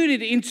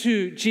included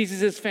into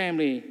Jesus'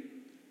 family.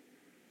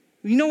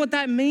 You know what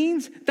that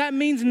means? That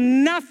means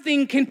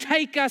nothing can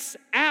take us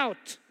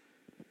out.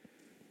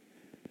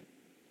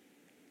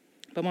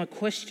 But my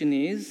question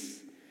is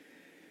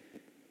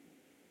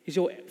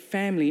your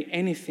family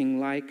anything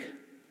like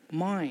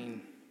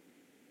mine?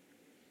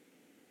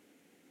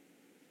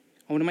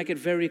 I want to make it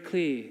very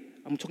clear.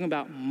 I'm talking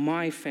about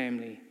my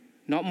family,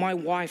 not my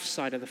wife's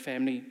side of the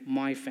family,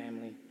 my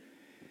family.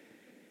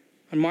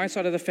 On my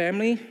side of the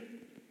family,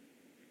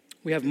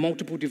 we have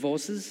multiple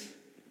divorces.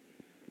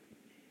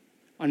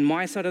 On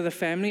my side of the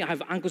family, I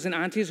have uncles and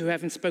aunties who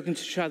haven't spoken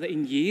to each other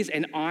in years,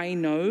 and I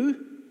know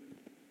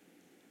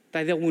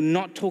that they will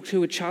not talk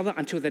to each other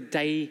until the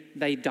day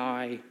they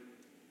die.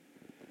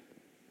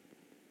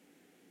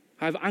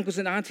 I have uncles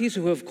and aunties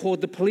who have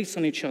called the police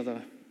on each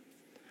other.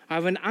 I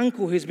have an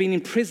uncle who's been in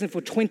prison for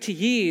 20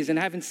 years and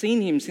I haven't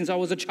seen him since I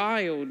was a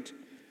child.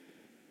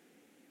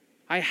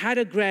 I had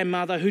a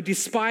grandmother who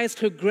despised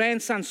her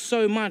grandson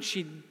so much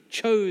she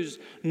chose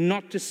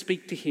not to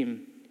speak to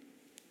him.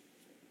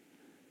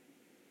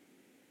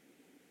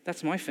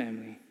 That's my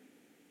family.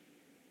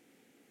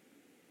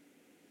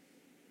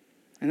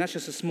 And that's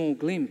just a small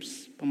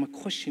glimpse. But my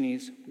question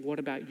is, what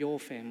about your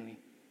family?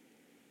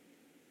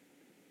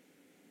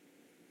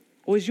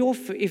 Or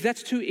if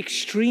that's too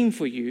extreme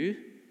for you,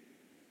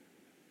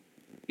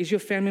 is your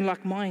family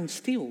like mine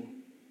still?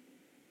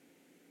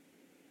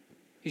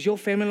 Is your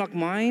family like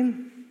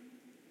mine,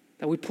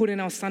 that we put in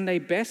our Sunday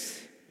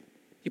best?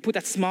 You put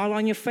that smile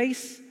on your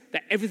face,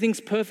 that everything's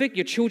perfect,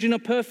 your children are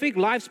perfect,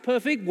 life's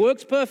perfect,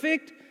 work's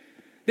perfect.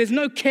 There's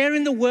no care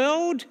in the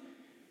world.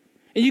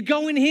 And you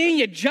go in here and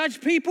you judge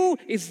people.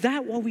 Is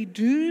that what we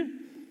do?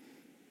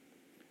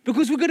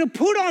 Because we're going to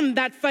put on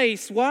that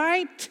face,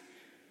 right?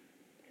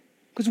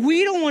 Because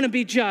we don't want to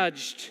be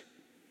judged.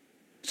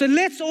 So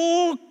let's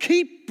all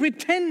keep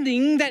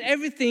pretending that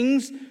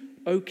everything's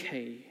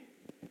okay.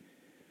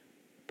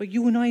 But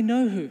you and I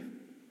know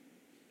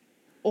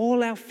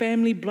all our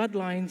family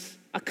bloodlines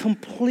are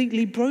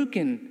completely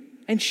broken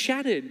and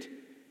shattered.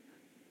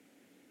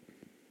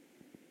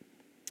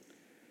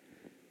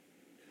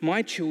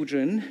 My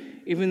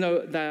children, even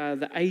though they are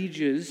the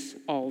ages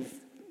of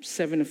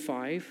 7 and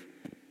 5,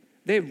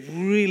 they're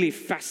really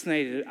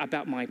fascinated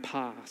about my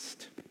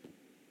past.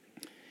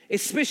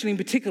 Especially in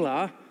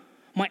particular,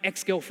 my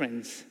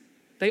ex-girlfriends.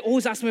 They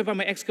always ask me about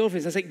my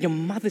ex-girlfriends. I say, your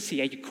mother's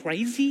here, are you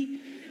crazy?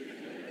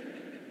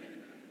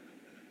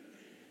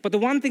 But the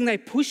one thing they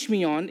push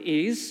me on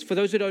is, for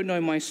those who don't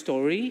know my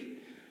story,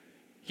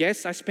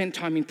 yes, I spent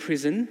time in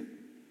prison.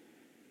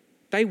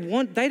 They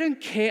don't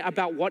care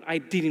about what I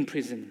did in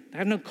prison. They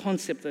have no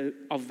concept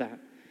of that.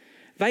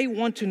 They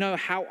want to know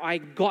how I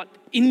got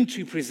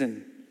into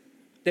prison.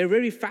 They're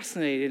very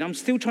fascinated. I'm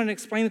still trying to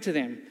explain it to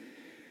them.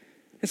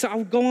 And so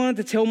I'll go on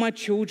to tell my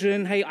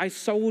children, hey, I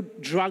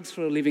sold drugs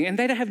for a living. And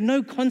they have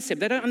no concept.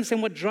 They don't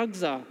understand what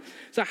drugs are.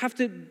 So I have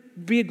to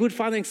be a good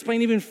father and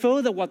explain even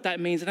further what that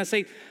means. And I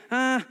say,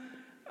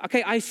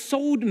 okay, I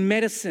sold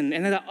medicine.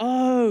 And they're like,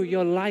 oh,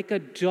 you're like a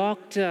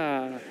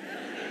doctor.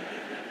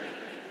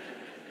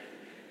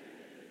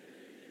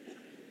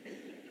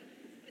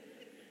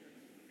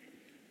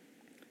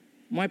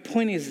 My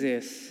point is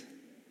this.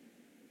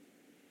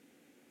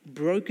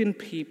 Broken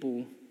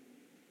people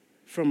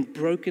from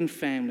broken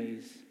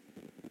families,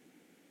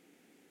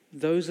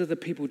 those are the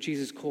people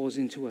Jesus calls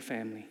into a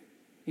family,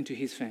 into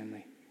his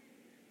family.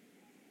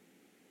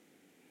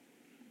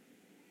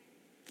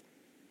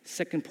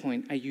 Second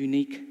point, a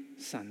unique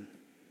son.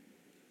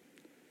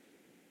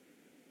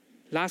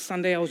 Last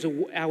Sunday, I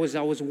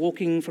was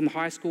walking from the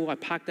high school. I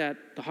parked at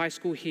the high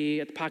school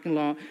here at the parking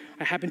lot.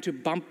 I happened to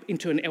bump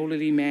into an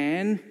elderly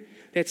man.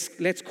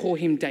 Let's call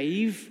him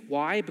Dave.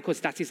 Why? Because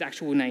that's his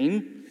actual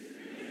name.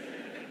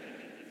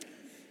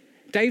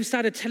 Dave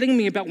started telling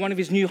me about one of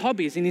his new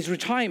hobbies in his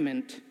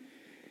retirement.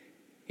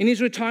 In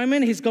his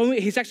retirement,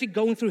 he's actually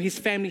going through his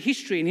family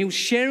history, and he was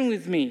sharing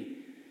with me.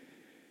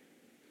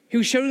 He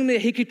was showing me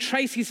that he could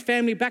trace his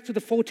family back to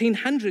the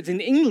 1400s in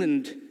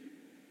England.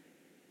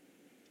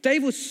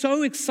 Dave was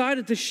so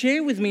excited to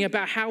share with me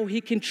about how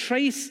he can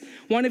trace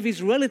one of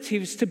his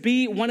relatives to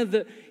be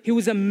he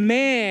was a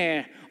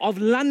mayor of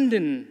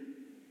London.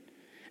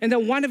 And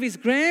that one of his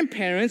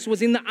grandparents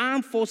was in the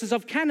armed forces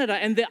of Canada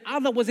and the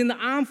other was in the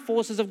armed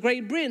forces of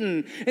Great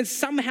Britain. And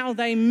somehow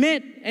they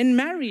met and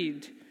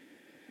married.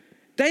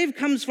 Dave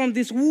comes from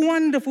this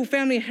wonderful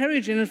family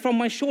heritage, and from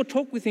my short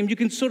talk with him, you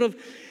can sort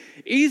of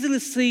easily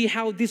see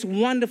how this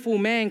wonderful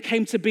man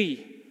came to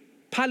be,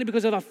 partly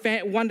because of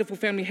a wonderful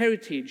family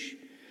heritage.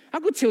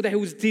 I could tell that he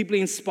was deeply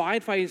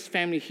inspired by his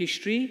family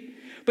history,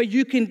 but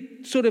you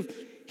can sort of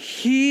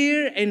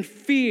hear and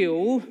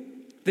feel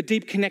the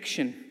deep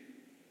connection.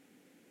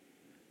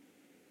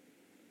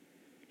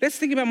 Let's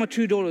think about my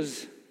two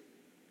daughters.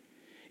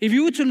 If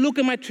you were to look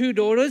at my two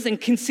daughters and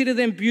consider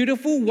them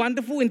beautiful,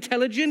 wonderful,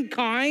 intelligent,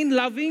 kind,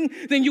 loving,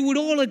 then you would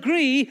all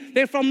agree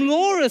they're from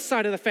Laura's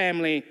side of the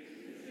family.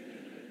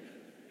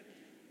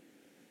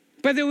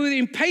 But they were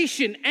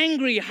impatient,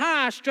 angry,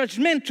 harsh,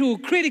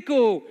 judgmental,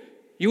 critical.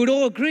 You would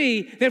all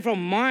agree they're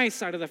from my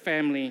side of the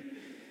family.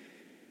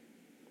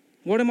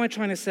 What am I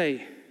trying to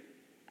say?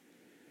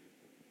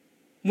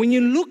 When you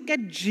look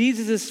at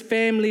Jesus'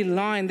 family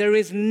line, there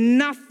is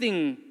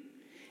nothing,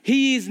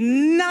 he is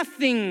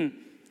nothing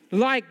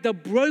like the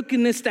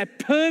brokenness that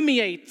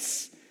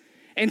permeates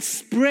and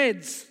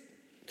spreads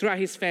throughout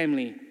his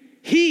family.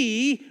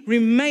 He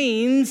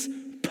remains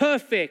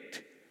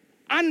perfect,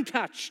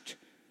 untouched,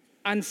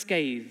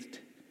 unscathed.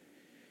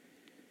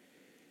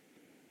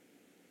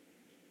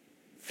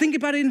 Think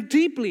about it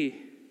deeply.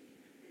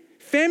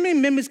 Family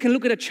members can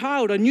look at a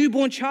child, a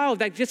newborn child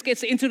that just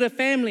gets into the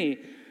family,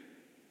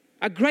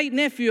 a great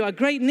nephew, a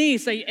great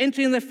niece, they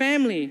enter in the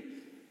family.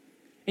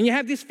 And you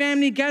have this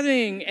family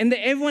gathering, and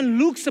everyone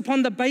looks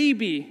upon the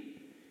baby.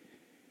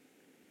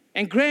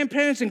 And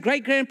grandparents and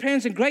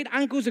great-grandparents and great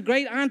uncles and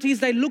great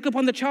aunties, they look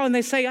upon the child and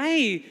they say,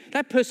 hey,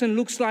 that person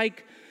looks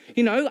like,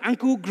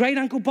 great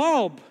Uncle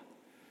Bob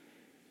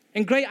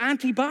and great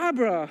Auntie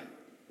Barbara.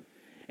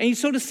 And you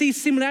sort of see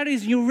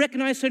similarities, and you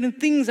recognize certain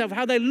things of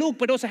how they look,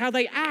 but also how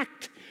they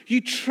act. You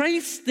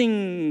trace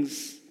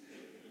things.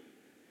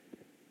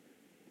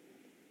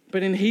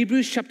 But in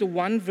Hebrews chapter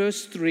 1,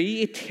 verse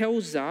 3, it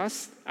tells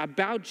us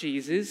about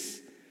Jesus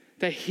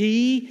that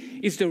he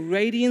is the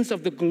radiance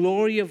of the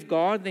glory of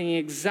God, the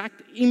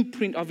exact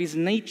imprint of his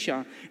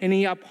nature, and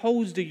he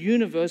upholds the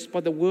universe by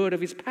the word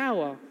of his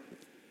power.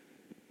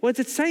 What's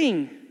it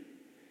saying?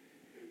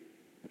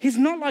 He's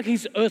not like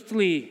his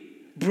earthly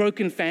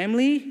broken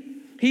family.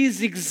 He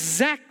is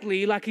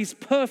exactly like his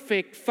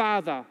perfect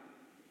Father.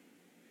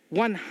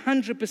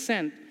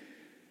 100%.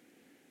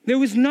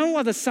 There is no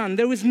other son.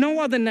 There is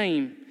no other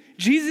name.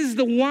 Jesus is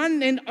the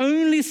one and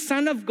only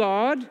Son of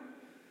God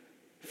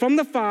from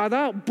the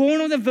Father, born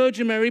of the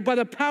Virgin Mary by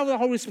the power of the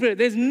Holy Spirit.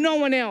 There's no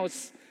one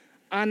else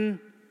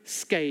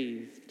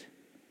unscathed.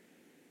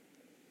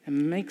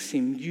 And makes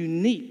him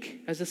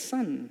unique as a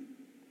son.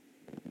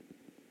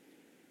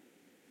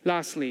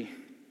 Lastly,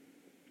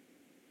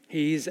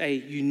 he is a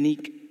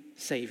unique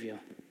Savior.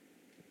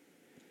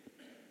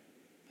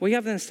 We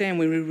have to understand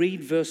when we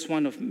read verse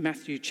 1 of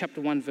Matthew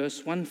chapter 1,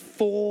 verse 1,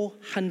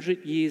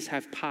 400 years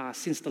have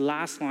passed since the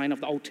last line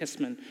of the Old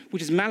Testament,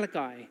 which is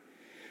Malachi.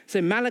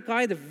 So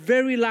Malachi, the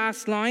very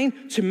last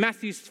line, to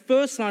Matthew's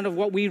first line of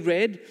what we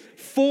read,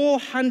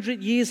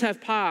 400 years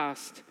have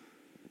passed.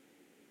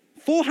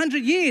 400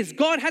 years,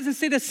 God hasn't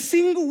said a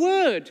single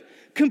word,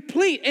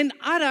 complete and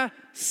utter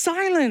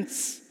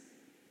silence.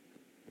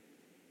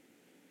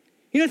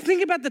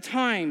 Think about the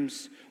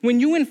times when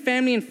you and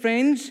family and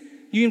friends,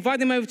 you invite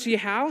them over to your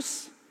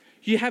house,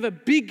 you have a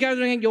big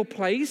gathering at your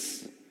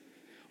place,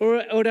 or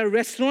at a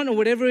restaurant or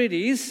whatever it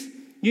is.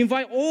 You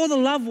invite all the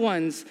loved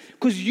ones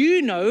because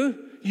you know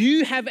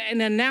you have an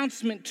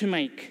announcement to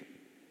make.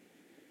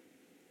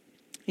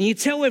 And you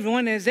tell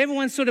everyone, as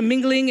everyone's sort of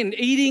mingling and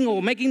eating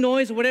or making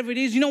noise or whatever it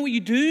is, you know what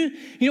you do?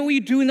 You know what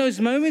you do in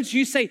those moments?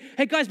 You say,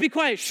 hey guys, be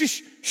quiet,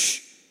 shh,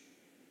 shh.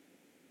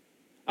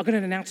 I've got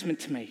an announcement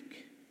to make.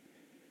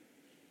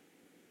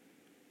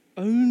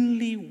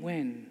 Only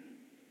when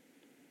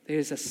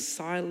there's a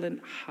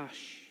silent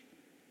hush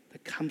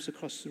that comes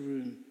across the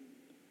room,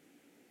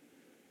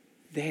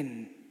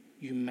 then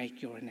you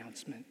make your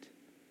announcement.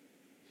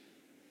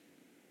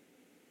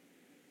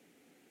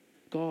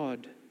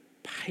 God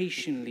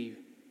patiently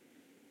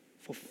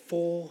For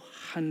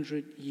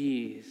 400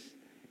 years,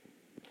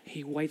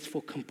 he waits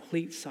for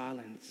complete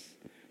silence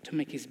to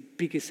make his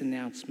biggest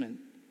announcement,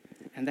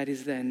 and that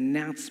is the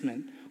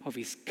announcement of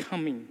his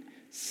coming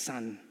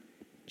Son,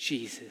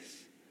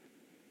 Jesus.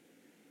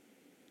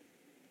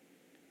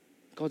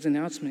 God's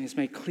announcement is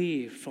made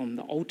clear from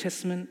the Old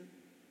Testament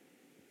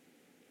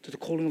to the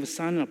calling of a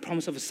son, and a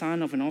promise of a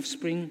son, of an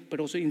offspring, but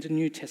also into the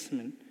New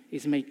Testament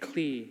is made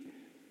clear.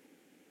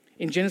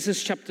 In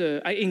Galatians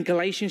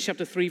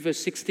chapter 3, verse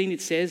 16,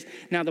 it says,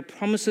 "Now the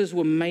promises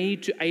were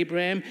made to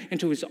Abraham and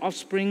to his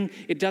offspring."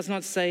 It does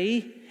not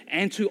say,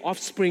 "and to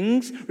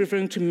offsprings,"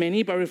 referring to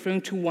many, but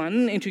referring to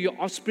one, "and to your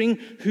offspring,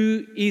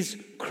 who is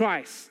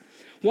Christ."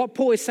 What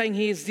Paul is saying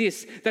here is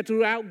this, that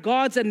throughout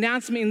God's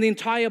announcement in the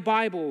entire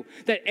Bible,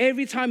 that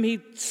every time he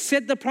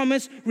said the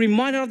promise,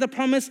 reminded of the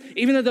promise,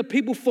 even though the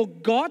people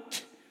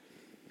forgot,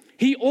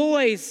 he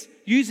always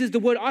uses the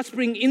word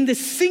offspring in the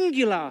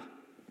singular.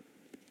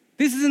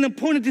 This is an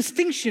important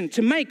distinction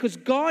to make, because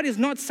God is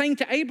not saying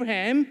to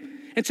Abraham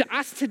and to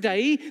us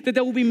today that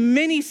there will be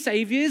many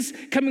saviors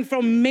coming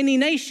from many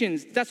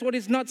nations. That's what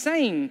it's not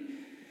saying.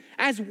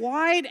 As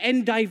wide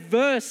and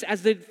diverse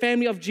as the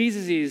family of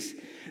Jesus is,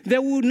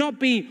 there will not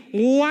be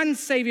one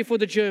savior for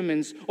the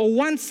Germans, or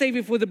one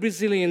savior for the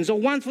Brazilians, or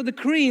one for the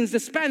Koreans, the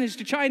Spanish,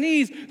 the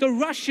Chinese, the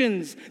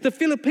Russians, the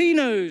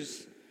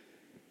Filipinos.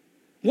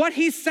 What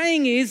he's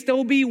saying is there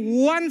will be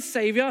one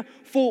savior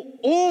for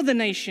all the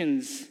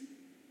nations.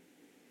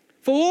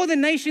 For all the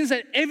nations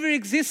that ever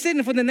existed,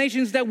 and for the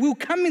nations that will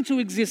come into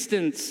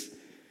existence.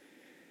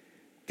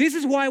 This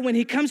is why when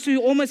he comes to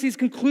almost his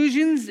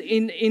conclusions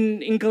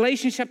in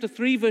Galatians chapter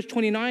 3, verse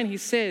 29, he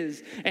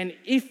says, "And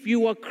if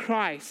you are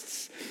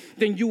Christ's,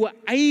 then you are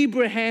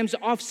Abraham's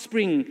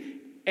offspring,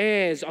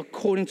 heirs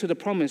according to the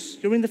promise."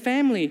 You're in the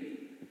family.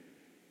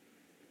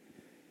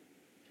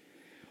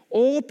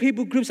 All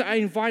people groups are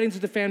invited into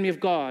the family of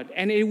God,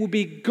 and it will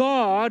be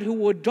God who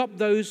will adopt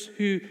those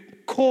who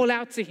call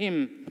out to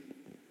him.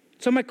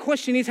 So my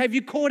question is, have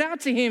you called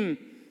out to him?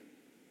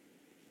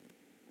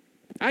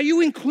 Are you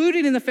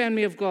included in the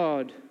family of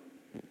God?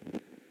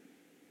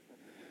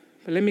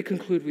 But let me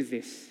conclude with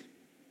this.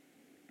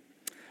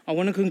 I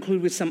want to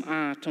conclude with some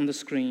art on the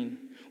screen.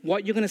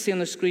 What you're going to see on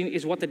the screen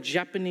is what the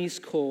Japanese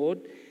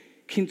called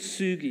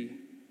kintsugi.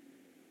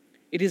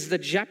 It is the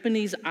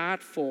Japanese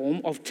art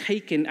form of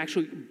taking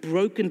actually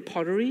broken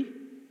pottery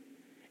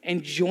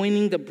and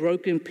joining the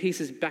broken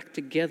pieces back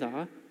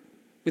together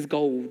with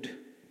gold.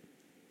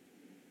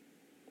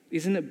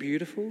 Isn't it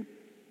beautiful?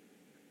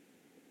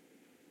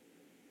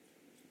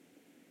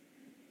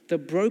 The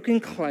broken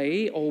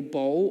clay or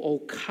bowl or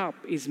cup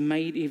is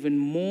made even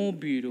more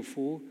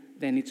beautiful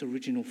than its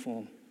original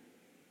form.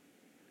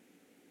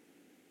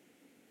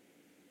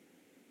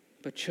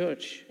 But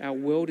church, our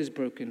world is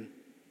broken.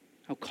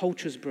 Our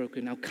culture is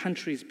broken. Our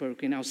country is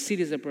broken. Our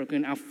cities are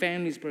broken. Our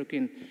family is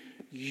broken.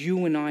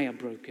 You and I are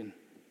broken.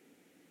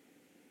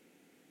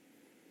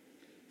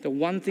 The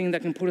one thing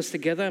that can put us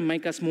together and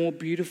make us more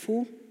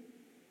beautiful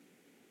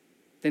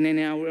than in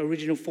our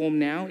original form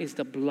now is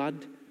the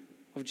blood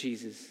of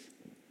Jesus.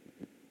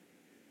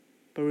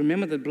 But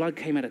remember, the blood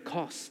came at a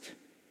cost.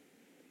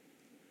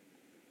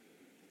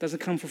 It doesn't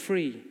come for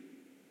free.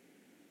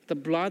 The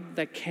blood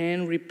that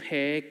can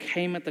repair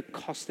came at the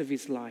cost of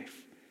his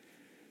life.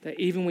 That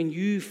even when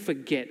you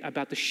forget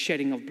about the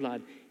shedding of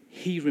blood,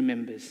 he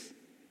remembers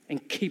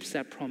and keeps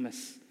that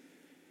promise.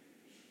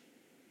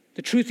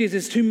 The truth is,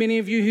 there's too many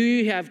of you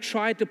who have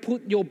tried to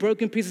put your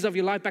broken pieces of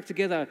your life back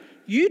together.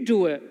 You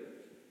do it.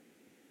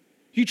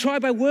 You try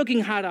by working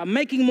harder,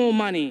 making more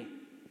money,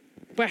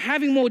 by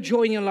having more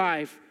joy in your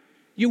life.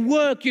 You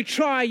work, you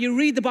try, you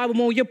read the Bible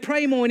more, you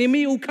pray more, and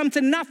it will come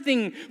to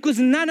nothing, because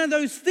none of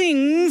those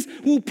things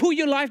will pull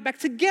your life back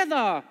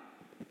together.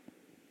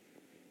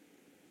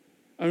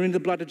 Are in the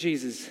blood of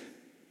Jesus.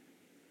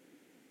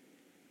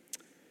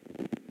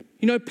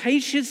 You know,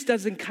 patience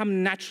doesn't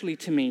come naturally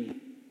to me.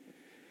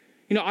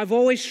 You know, I've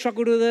always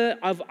struggled with it.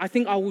 I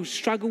think I will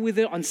struggle with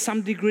it on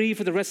some degree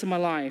for the rest of my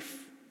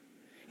life.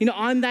 You know,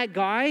 I'm that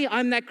guy,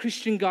 I'm that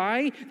Christian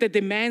guy that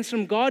demands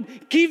from God,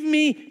 give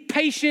me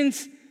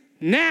patience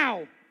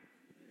now.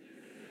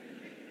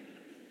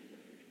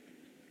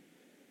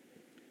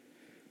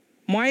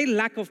 My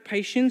lack of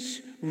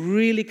patience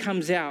really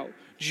comes out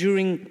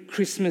during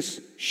Christmas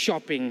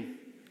shopping.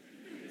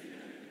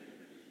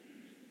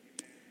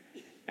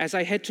 As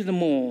I head to the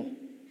mall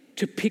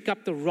to pick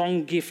up the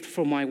wrong gift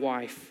for my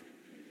wife.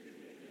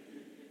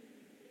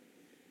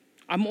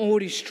 I'm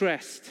already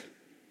stressed.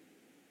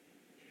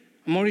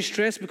 I'm already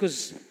stressed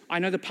because I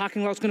know the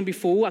parking lot's going to be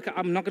full.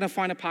 I'm not going to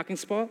find a parking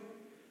spot.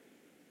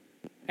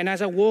 And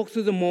as I walk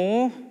through the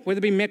mall, whether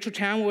it be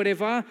Metrotown or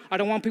whatever, I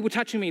don't want people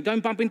touching me.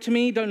 Don't bump into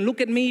me. Don't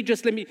look at me.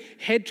 Just let me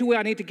head to where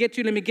I need to get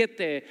to. Let me get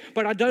there.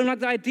 But I don't like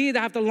the idea that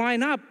I have to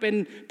line up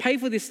and pay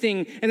for this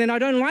thing. And then I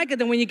don't like it.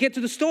 Then when you get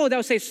to the store,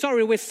 they'll say,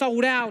 sorry, we're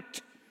sold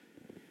out.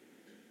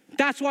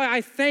 That's why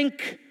I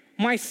thank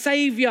my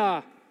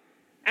Savior,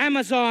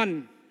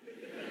 Amazon.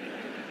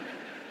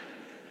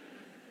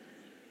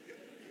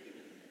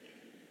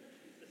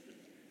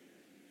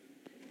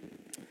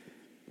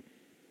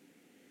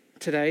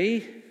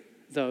 Today,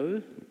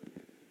 though,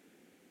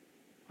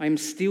 I am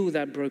still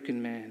that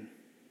broken man.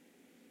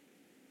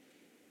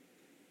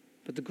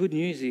 But the good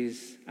news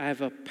is I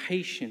have a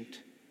patient,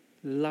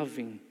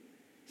 loving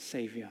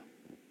Savior.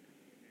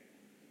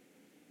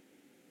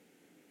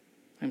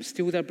 I'm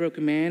still that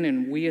broken man,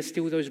 and we are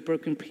still those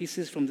broken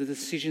pieces from the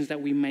decisions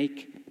that we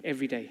make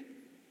every day.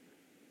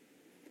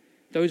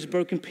 Those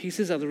broken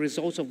pieces are the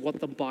results of what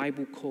the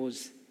Bible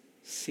calls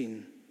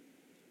sin.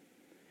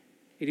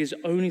 It is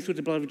only through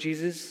the blood of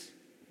Jesus.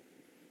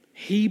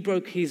 He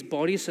broke his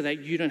body so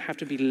that you don't have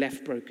to be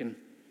left broken.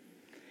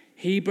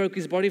 He broke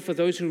his body for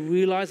those who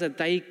realize that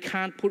they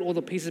can't put all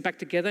the pieces back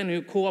together and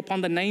who call upon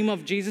the name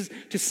of Jesus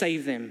to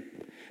save them.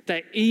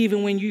 That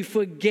even when you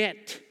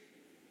forget,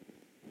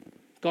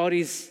 God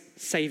is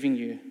saving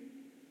you.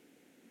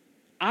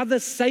 Other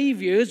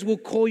saviors will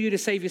call you to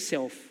save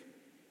yourself.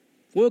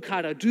 Work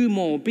harder, do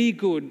more, be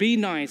good, be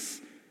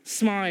nice,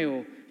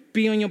 smile,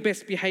 be on your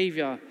best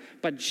behavior.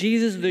 But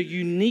Jesus, the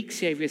unique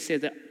Savior,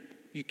 said that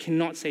you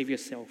cannot save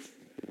yourself.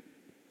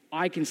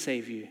 I can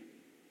save you.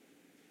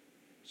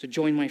 So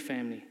join my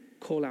family.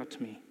 Call out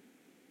to me.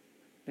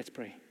 Let's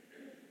pray.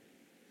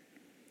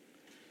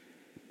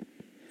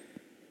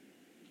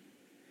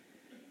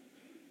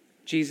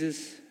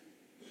 Jesus,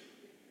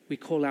 we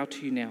call out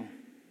to you now.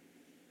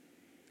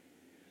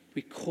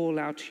 We call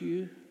out to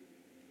you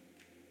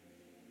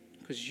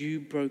because you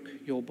broke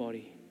your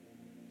body.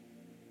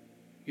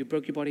 You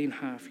broke your body in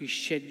half. You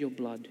shed your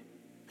blood.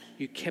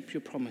 You kept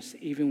your promise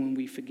even when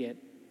we forget.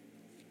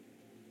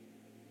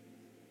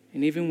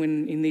 And even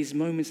when in these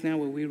moments now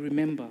where we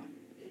remember,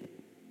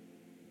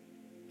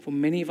 for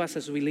many of us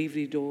as we leave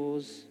the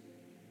doors,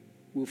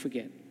 we'll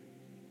forget.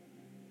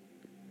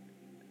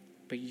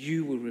 But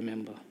you will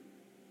remember.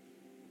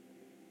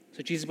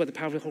 So Jesus, by the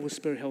power of the Holy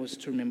Spirit, help us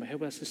to remember.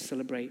 Help us to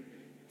celebrate.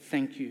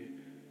 Thank you.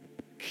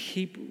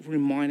 Keep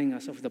reminding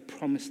us of the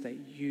promise that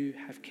you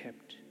have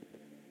kept.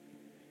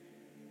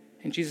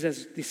 And Jesus,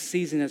 as this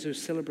season, as we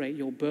celebrate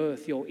your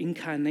birth, your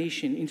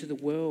incarnation into the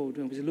world,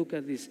 and we look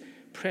at this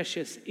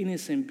precious,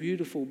 innocent,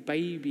 beautiful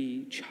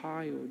baby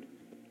child,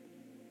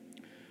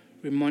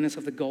 remind us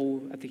of the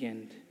goal at the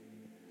end.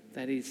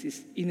 That is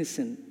this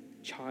innocent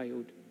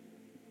child.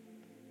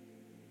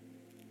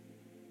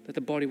 That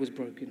the body was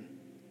broken.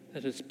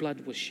 That his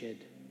blood was shed.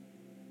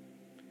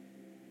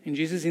 And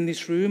Jesus, in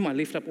this room, I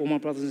lift up all my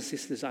brothers and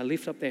sisters. I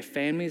lift up their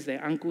families,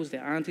 their uncles,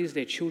 their aunties,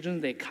 their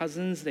children, their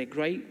cousins, their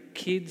great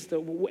kids,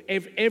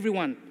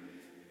 everyone.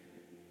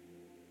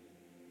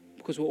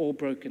 Because we're all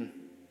broken.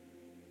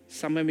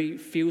 Some maybe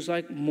feels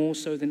like more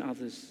so than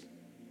others.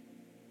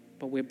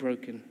 But we're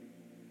broken.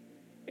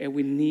 And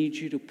we need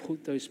you to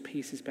put those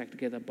pieces back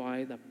together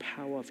by the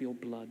power of your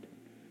blood.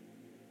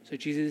 So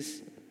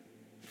Jesus,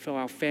 for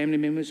our family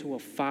members who are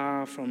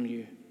far from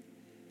you,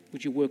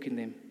 would you work in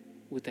them?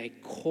 Would they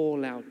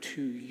call out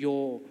to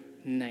your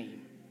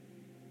name?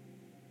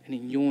 And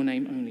in your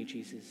name only,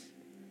 Jesus.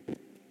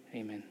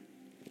 Amen.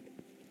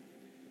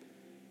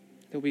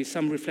 There'll be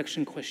some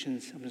reflection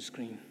questions on the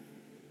screen.